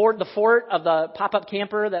the fort of the pop-up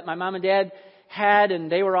camper that my mom and dad had,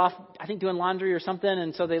 and they were off, I think, doing laundry or something,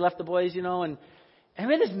 and so they left the boys, and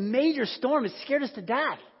we had this major storm. It scared us to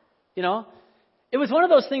death, It was one of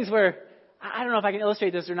those things where, I don't know if I can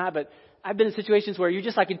illustrate this or not, but I've been in situations where you're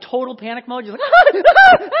just like in total panic mode. You're like,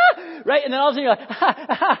 right? And then all of a sudden you're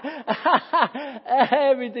like,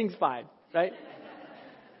 everything's fine, right?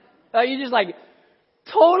 You're just like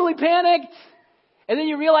totally panicked. And then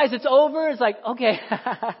you realize it's over. It's like, okay,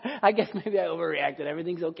 I guess maybe I overreacted.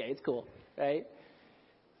 Everything's okay. It's cool, right?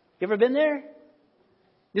 You ever been there?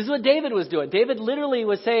 This is what David was doing. David literally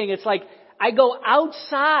was saying, it's like, I go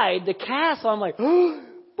outside the castle. I'm like,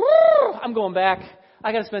 I'm going back.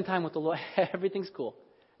 I got to spend time with the Lord. Everything's cool.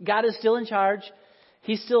 God is still in charge.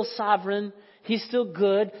 He's still sovereign. He's still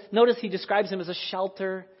good. Notice he describes him as a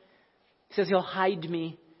shelter. He says he'll hide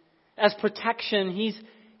me. As protection,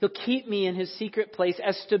 he'll keep me in his secret place.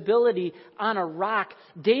 As stability on a rock.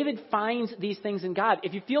 David finds these things in God.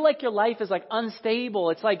 If you feel like your life is like unstable,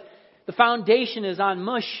 it's like the foundation is on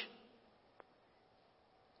mush,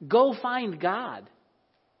 go find God.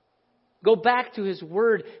 Go back to His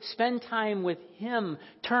Word. Spend time with Him.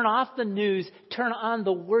 Turn off the news. Turn on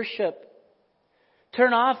the worship.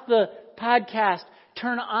 Turn off the podcast.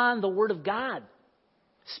 Turn on the Word of God.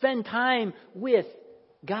 Spend time with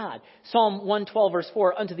God. Psalm 112 verse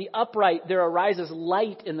 4, unto the upright there arises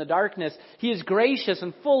light in the darkness. He is gracious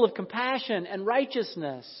and full of compassion and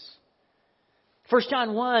righteousness. 1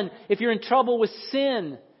 John 1, if you're in trouble with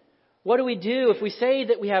sin, what do? If we say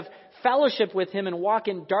that we have fellowship with Him and walk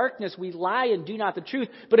in darkness, we lie and do not the truth.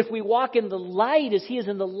 But if we walk in the light as He is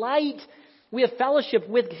in the light, we have fellowship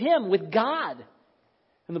with Him, with God.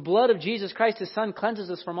 And the blood of Jesus Christ, His Son, cleanses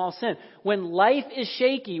us from all sin. When life is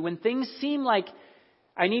shaky, when things seem like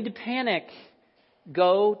I need to panic,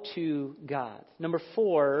 go to God. Number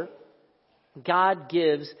 4, God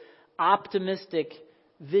gives optimistic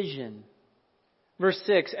vision. Verse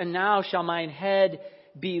 6, and now shall mine head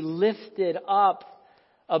be lifted up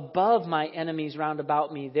above my enemies round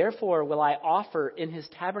about me. Therefore will I offer in His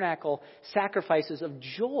tabernacle sacrifices of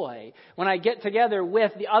joy. When I get together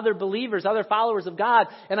with the other believers, other followers of God,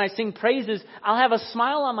 and I sing praises, I'll have a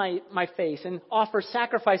smile on my face and offer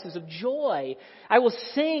sacrifices of joy. I will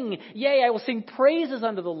sing, yea, I will sing praises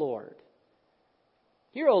unto the Lord.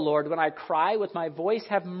 Hear, O Lord, when I cry with my voice,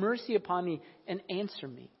 have mercy upon me and answer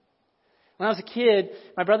me. When I was a kid,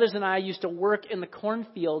 my brothers and I used to work in the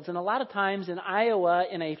cornfields, and a lot of times in Iowa,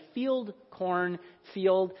 in a field corn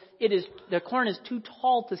field, the corn is too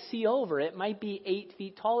tall to see over. It might be 8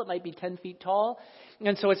 feet tall, it might be 10 feet tall,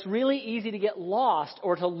 and so it's really easy to get lost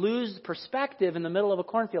or to lose perspective in the middle of a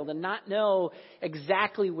cornfield and not know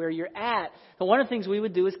exactly where you're at. And one of the things we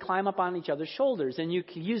would do is climb up on each other's shoulders, and you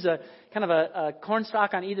could use a kind of a corn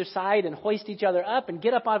stalk on either side and hoist each other up and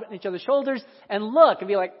get up on each other's shoulders and look and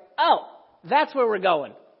be like, oh, that's where we're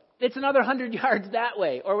going. It's another 100 yards that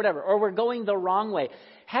way or whatever. Or we're going the wrong way.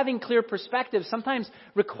 Having clear perspective sometimes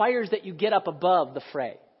requires that you get up above the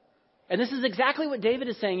fray. And this is exactly what David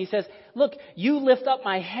is saying. He says, look, you lift up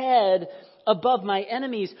my head above my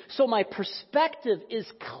enemies so my perspective is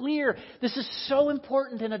clear. This is so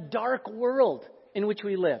important in a dark world in which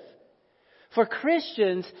we live. For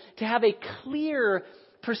Christians to have a clear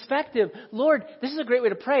perspective. Lord, this is a great way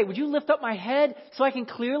to pray. Would you lift up my head so I can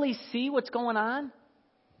clearly see what's going on?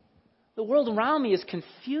 The world around me is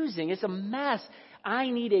confusing. It's a mess. I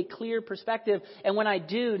need a clear perspective. And when I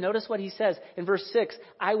do, notice what he says in verse 6,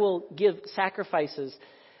 I will give sacrifices.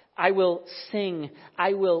 I will sing.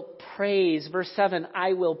 I will praise. Verse 7,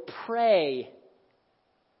 I will pray.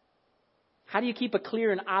 How do you keep a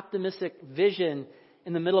clear and optimistic vision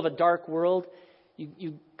in the middle of a dark world?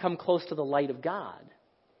 You come close to the light of God.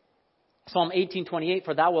 Psalm 18:28,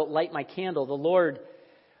 for thou wilt light my candle. The Lord,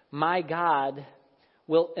 my God,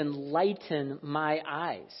 will enlighten my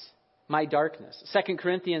eyes, my darkness. 2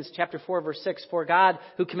 Corinthians chapter 4, verse 6, for God,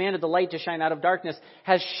 who commanded the light to shine out of darkness,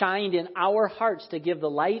 has shined in our hearts to give the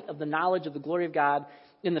light of the knowledge of the glory of God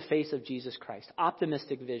in the face of Jesus Christ.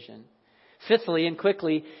 Optimistic vision. Fifthly, and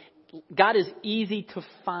quickly, God is easy to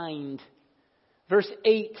find. Verse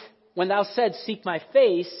 8, when thou said, seek my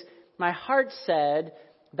face, my heart said,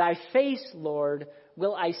 thy face, Lord,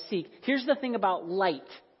 will I seek. Here's the thing about light.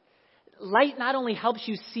 Light not only helps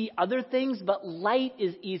you see other things, but light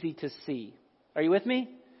is easy to see. Are you with me?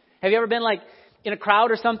 Have you ever been like in a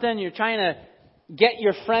crowd or something, and you're trying to get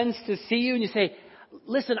your friends to see you, and you say,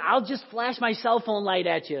 listen, I'll just flash my cell phone light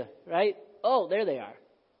at you, right? Oh, there they are.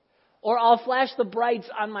 Or I'll flash the brights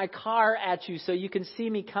on my car at you so you can see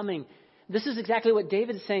me coming. This is exactly what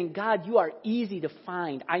David is saying. God, you are easy to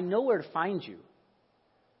find. I know where to find you.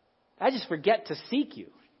 I just forget to seek you.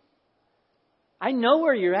 I know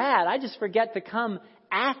where you're at. I just forget to come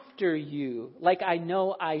after you like I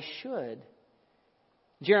know I should.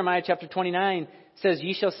 Jeremiah chapter 29 says,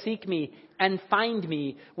 ye shall seek me and find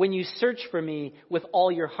me when you search for me with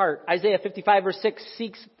all your heart. Isaiah 55 verse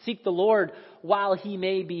 6, seek the Lord while he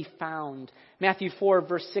may be found. Matthew 4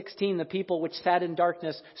 verse 16, the people which sat in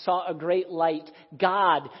darkness saw a great light.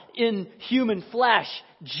 God in human flesh,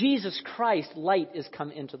 Jesus Christ, light is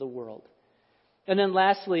come into the world. And then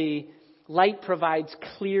lastly, light provides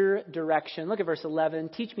clear direction. Look at verse 11.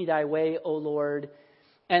 Teach me thy way, O Lord,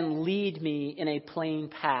 and lead me in a plain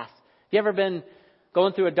path. Have you ever been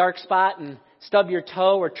going through a dark spot and stubbed your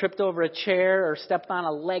toe or tripped over a chair or stepped on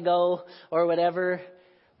a Lego or whatever?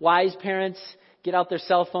 Wise parents get out their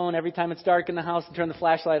cell phone every time it's dark in the house and turn the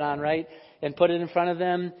flashlight on, right? And put it in front of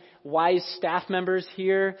them. Wise staff members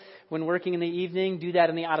here, when working in the evening, do that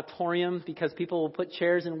in the auditorium because people will put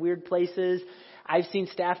chairs in weird places. I've seen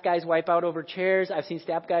staff guys wipe out over chairs. I've seen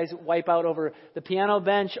staff guys wipe out over the piano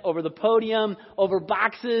bench, over the podium, over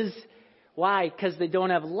boxes. Why? Because they don't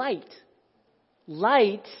have light.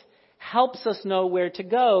 Light helps us know where to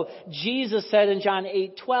go. Jesus said in John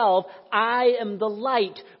 8:12, I am the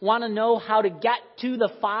light. Want to know how to get to the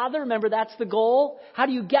Father? Remember, that's the goal. How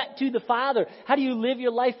do you get to the Father? How do you live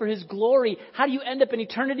your life for His glory? How do you end up in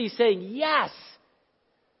eternity saying yes?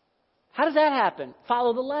 How does that happen?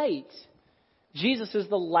 Follow the light. Jesus is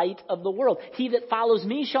the light of the world. He that follows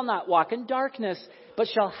me shall not walk in darkness, but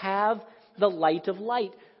shall have the light of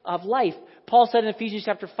life. Paul said in Ephesians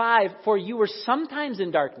chapter 5, for you were sometimes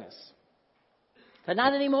in darkness, but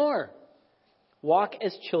not anymore. Walk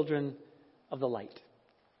as children of the light.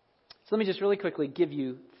 So let me just really quickly give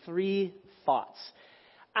you 3 thoughts.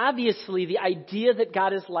 Obviously, the idea that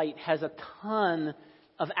God is light has a ton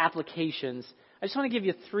of applications. I just want to give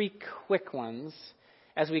you 3 quick ones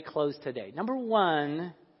as we close today. Number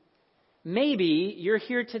 1, maybe you're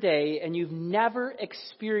here today and you've never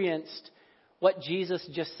experienced what Jesus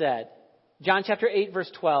just said. John chapter 8,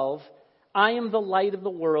 verse 12, I am the light of the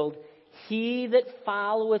world. He that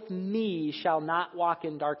followeth me shall not walk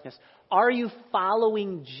in darkness. Are you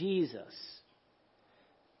following Jesus?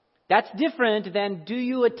 That's different than do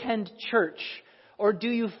you attend church? Or do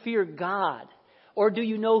you fear God? Or do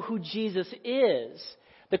you know who Jesus is?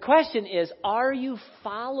 The question is, are you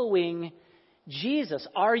following Jesus?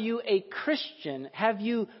 Are you a Christian? Have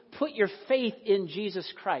you put your faith in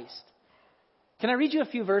Jesus Christ? Can I read you a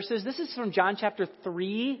few verses? This is from John chapter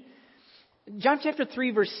 3. John chapter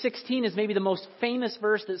 3 verse 16 is maybe the most famous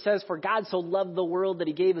verse that says, for God so loved the world that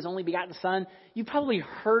He gave His only begotten Son. You probably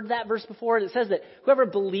heard that verse before. It says that whoever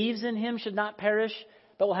believes in Him should not perish,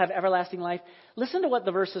 but will have everlasting life. Listen to what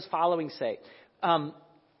the verses following say.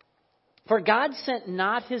 For God sent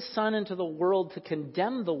not His Son into the world to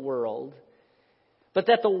condemn the world, but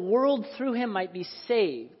that the world through Him might be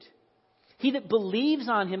saved. He that believes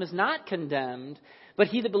on Him is not condemned, but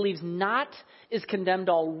he that believes not is condemned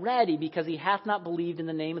already, because he hath not believed in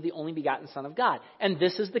the name of the only begotten Son of God. And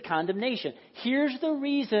this is the condemnation. Here's the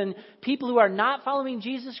reason people who are not following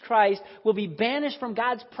Jesus Christ will be banished from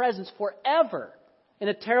God's presence forever in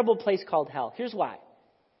a terrible place called hell. Here's why.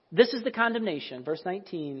 This is the condemnation. Verse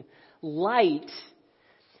 19. Light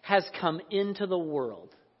has come into the world.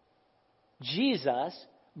 Jesus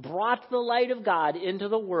brought the light of God into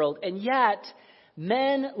the world, and yet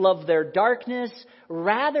Men love their darkness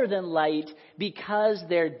rather than light because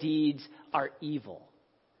their deeds are evil.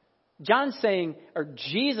 John's saying, or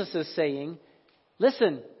Jesus is saying,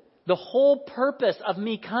 listen, the whole purpose of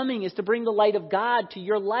me coming is to bring the light of God to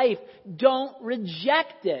your life. Don't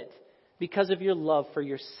reject it because of your love for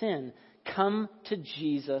your sin. Come to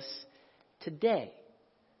Jesus today.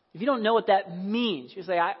 If you don't know what that means, you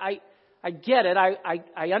say, I get it.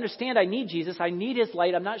 I understand I need Jesus. I need His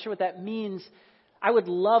light. I'm not sure what that means. I would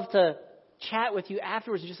love to chat with you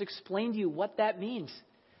afterwards and just explain to you what that means.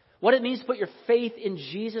 What it means to put your faith in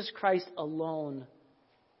Jesus Christ alone.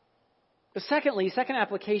 But secondly, second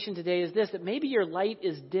application today is this, that maybe your light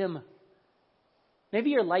is dim.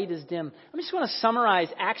 Maybe your light is dim. I just want to summarize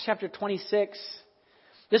Acts chapter 26.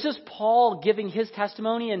 This is Paul giving his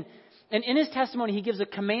testimony, and in his testimony he gives a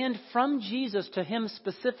command from Jesus to him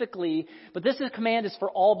specifically, but this command is for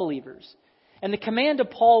all believers. And the command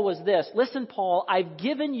of Paul was this, listen, Paul, I've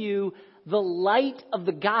given you the light of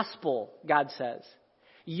the gospel, God says.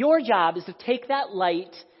 Your job is to take that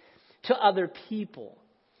light to other people.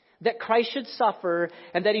 That Christ should suffer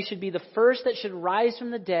and that He should be the first that should rise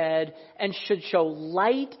from the dead and should show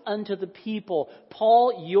light unto the people.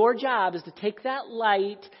 Paul, your job is to take that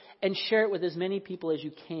light and share it with as many people as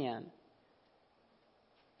you can.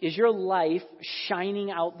 Is your life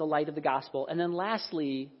shining out the light of the gospel? And then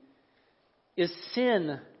lastly, is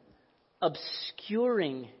sin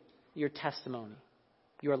obscuring your testimony,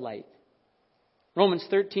 your light? Romans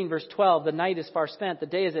 13 verse 12, the night is far spent, the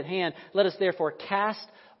day is at hand. Let us therefore cast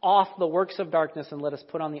off the works of darkness and let us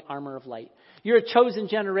put on the armor of light. You're a chosen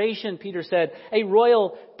generation, Peter said, a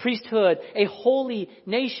royal priesthood, a holy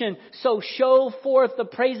nation. So show forth the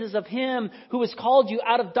praises of Him who has called you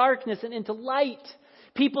out of darkness and into light.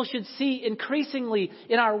 People should see increasingly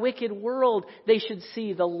in our wicked world, they should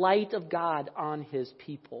see the light of God on His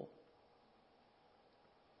people.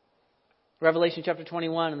 Revelation chapter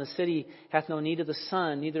 21, and the city hath no need of the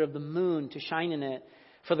sun, neither of the moon to shine in it.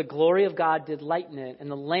 For the glory of God did lighten it, and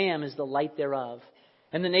the Lamb is the light thereof.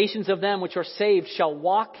 And the nations of them which are saved shall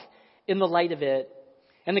walk in the light of it.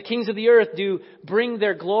 And the kings of the earth do bring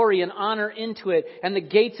their glory and honor into it, and the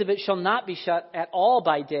gates of it shall not be shut at all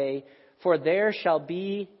by day, for there shall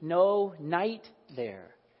be no night there.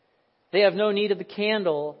 They have no need of the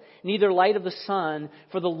candle, neither light of the sun,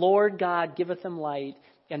 for the Lord God giveth them light,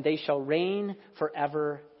 and they shall reign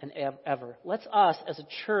forever and ever. Let's us as a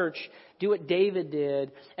church do what David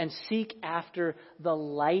did and seek after the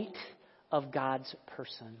light of God's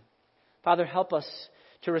person. Father, help us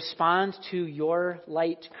to respond to your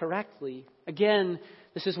light correctly. Again,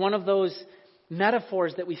 this is one of those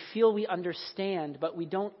metaphors that we feel we understand, but we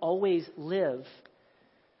don't always live.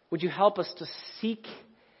 Would you help us to seek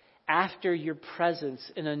after your presence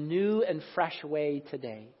in a new and fresh way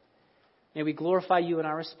today? May we glorify you in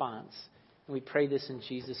our response. And we pray this in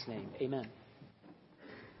Jesus' name. Amen.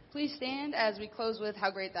 Please stand as we close with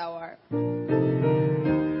How Great Thou Art.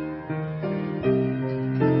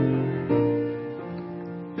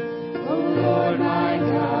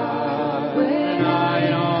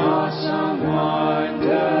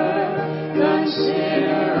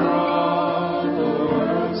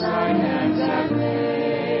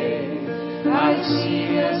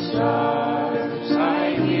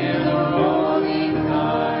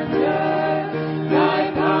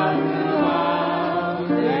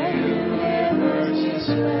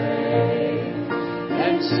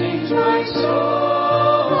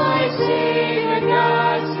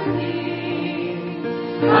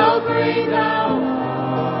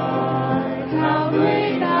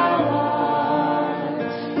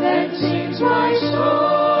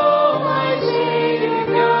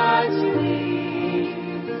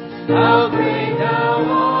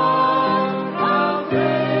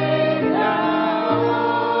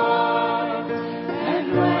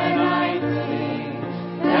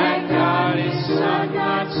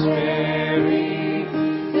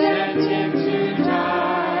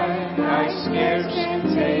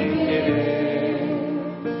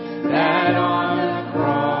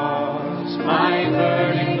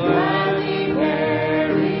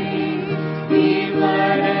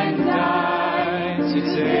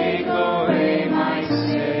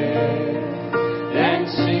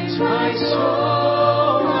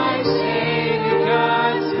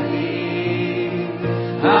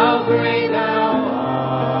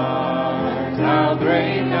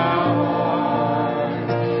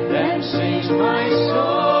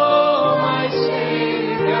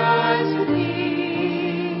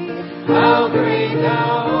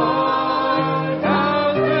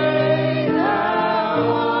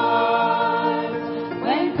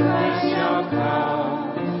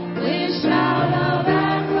 Shout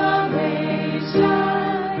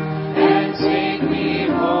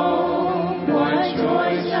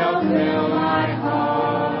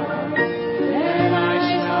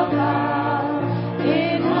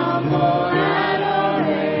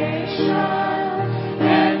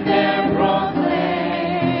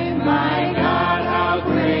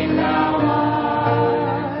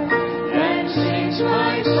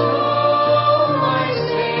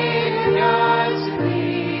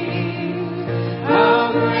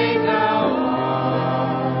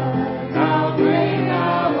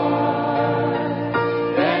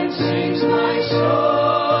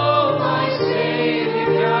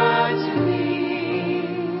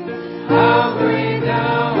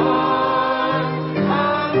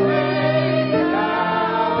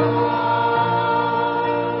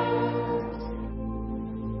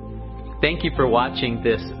Thank you for watching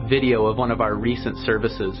this video of one of our recent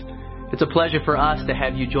services. It's a pleasure for us to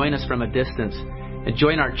have you join us from a distance and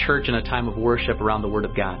join our church in a time of worship around the Word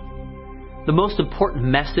of God. The most important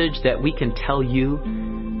message that we can tell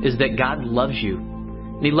you is that God loves you.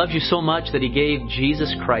 And He loves you so much that He gave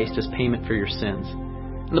Jesus Christ as payment for your sins.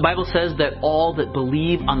 And the Bible says that all that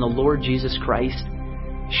believe on the Lord Jesus Christ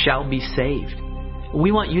shall be saved.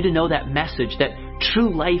 We want you to know that message, that true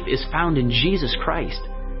life is found in Jesus Christ.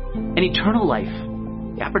 An eternal life,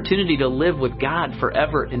 the opportunity to live with God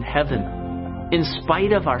forever in heaven, in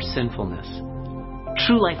spite of our sinfulness.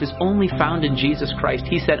 True life is only found in Jesus Christ.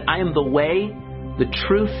 He said, I am the way, the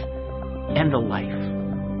truth, and the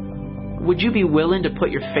life. Would you be willing to put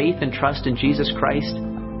your faith and trust in Jesus Christ?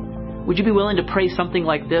 Would you be willing to pray something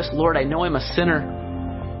like this? Lord, I know I'm a sinner,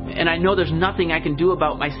 and I know there's nothing I can do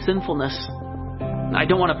about my sinfulness. I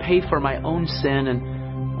don't want to pay for my own sin,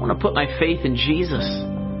 and I want to put my faith in Jesus.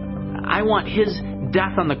 I want His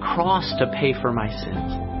death on the cross to pay for my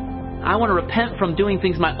sins. I want to repent from doing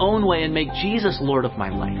things my own way and make Jesus Lord of my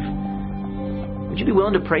life. Would you be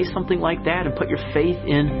willing to pray something like that and put your faith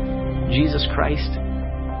in Jesus Christ?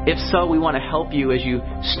 If so, we want to help you as you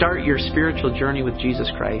start your spiritual journey with Jesus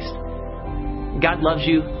Christ. God loves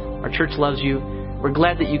you. Our church loves you. We're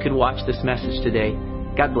glad that you could watch this message today.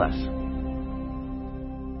 God bless.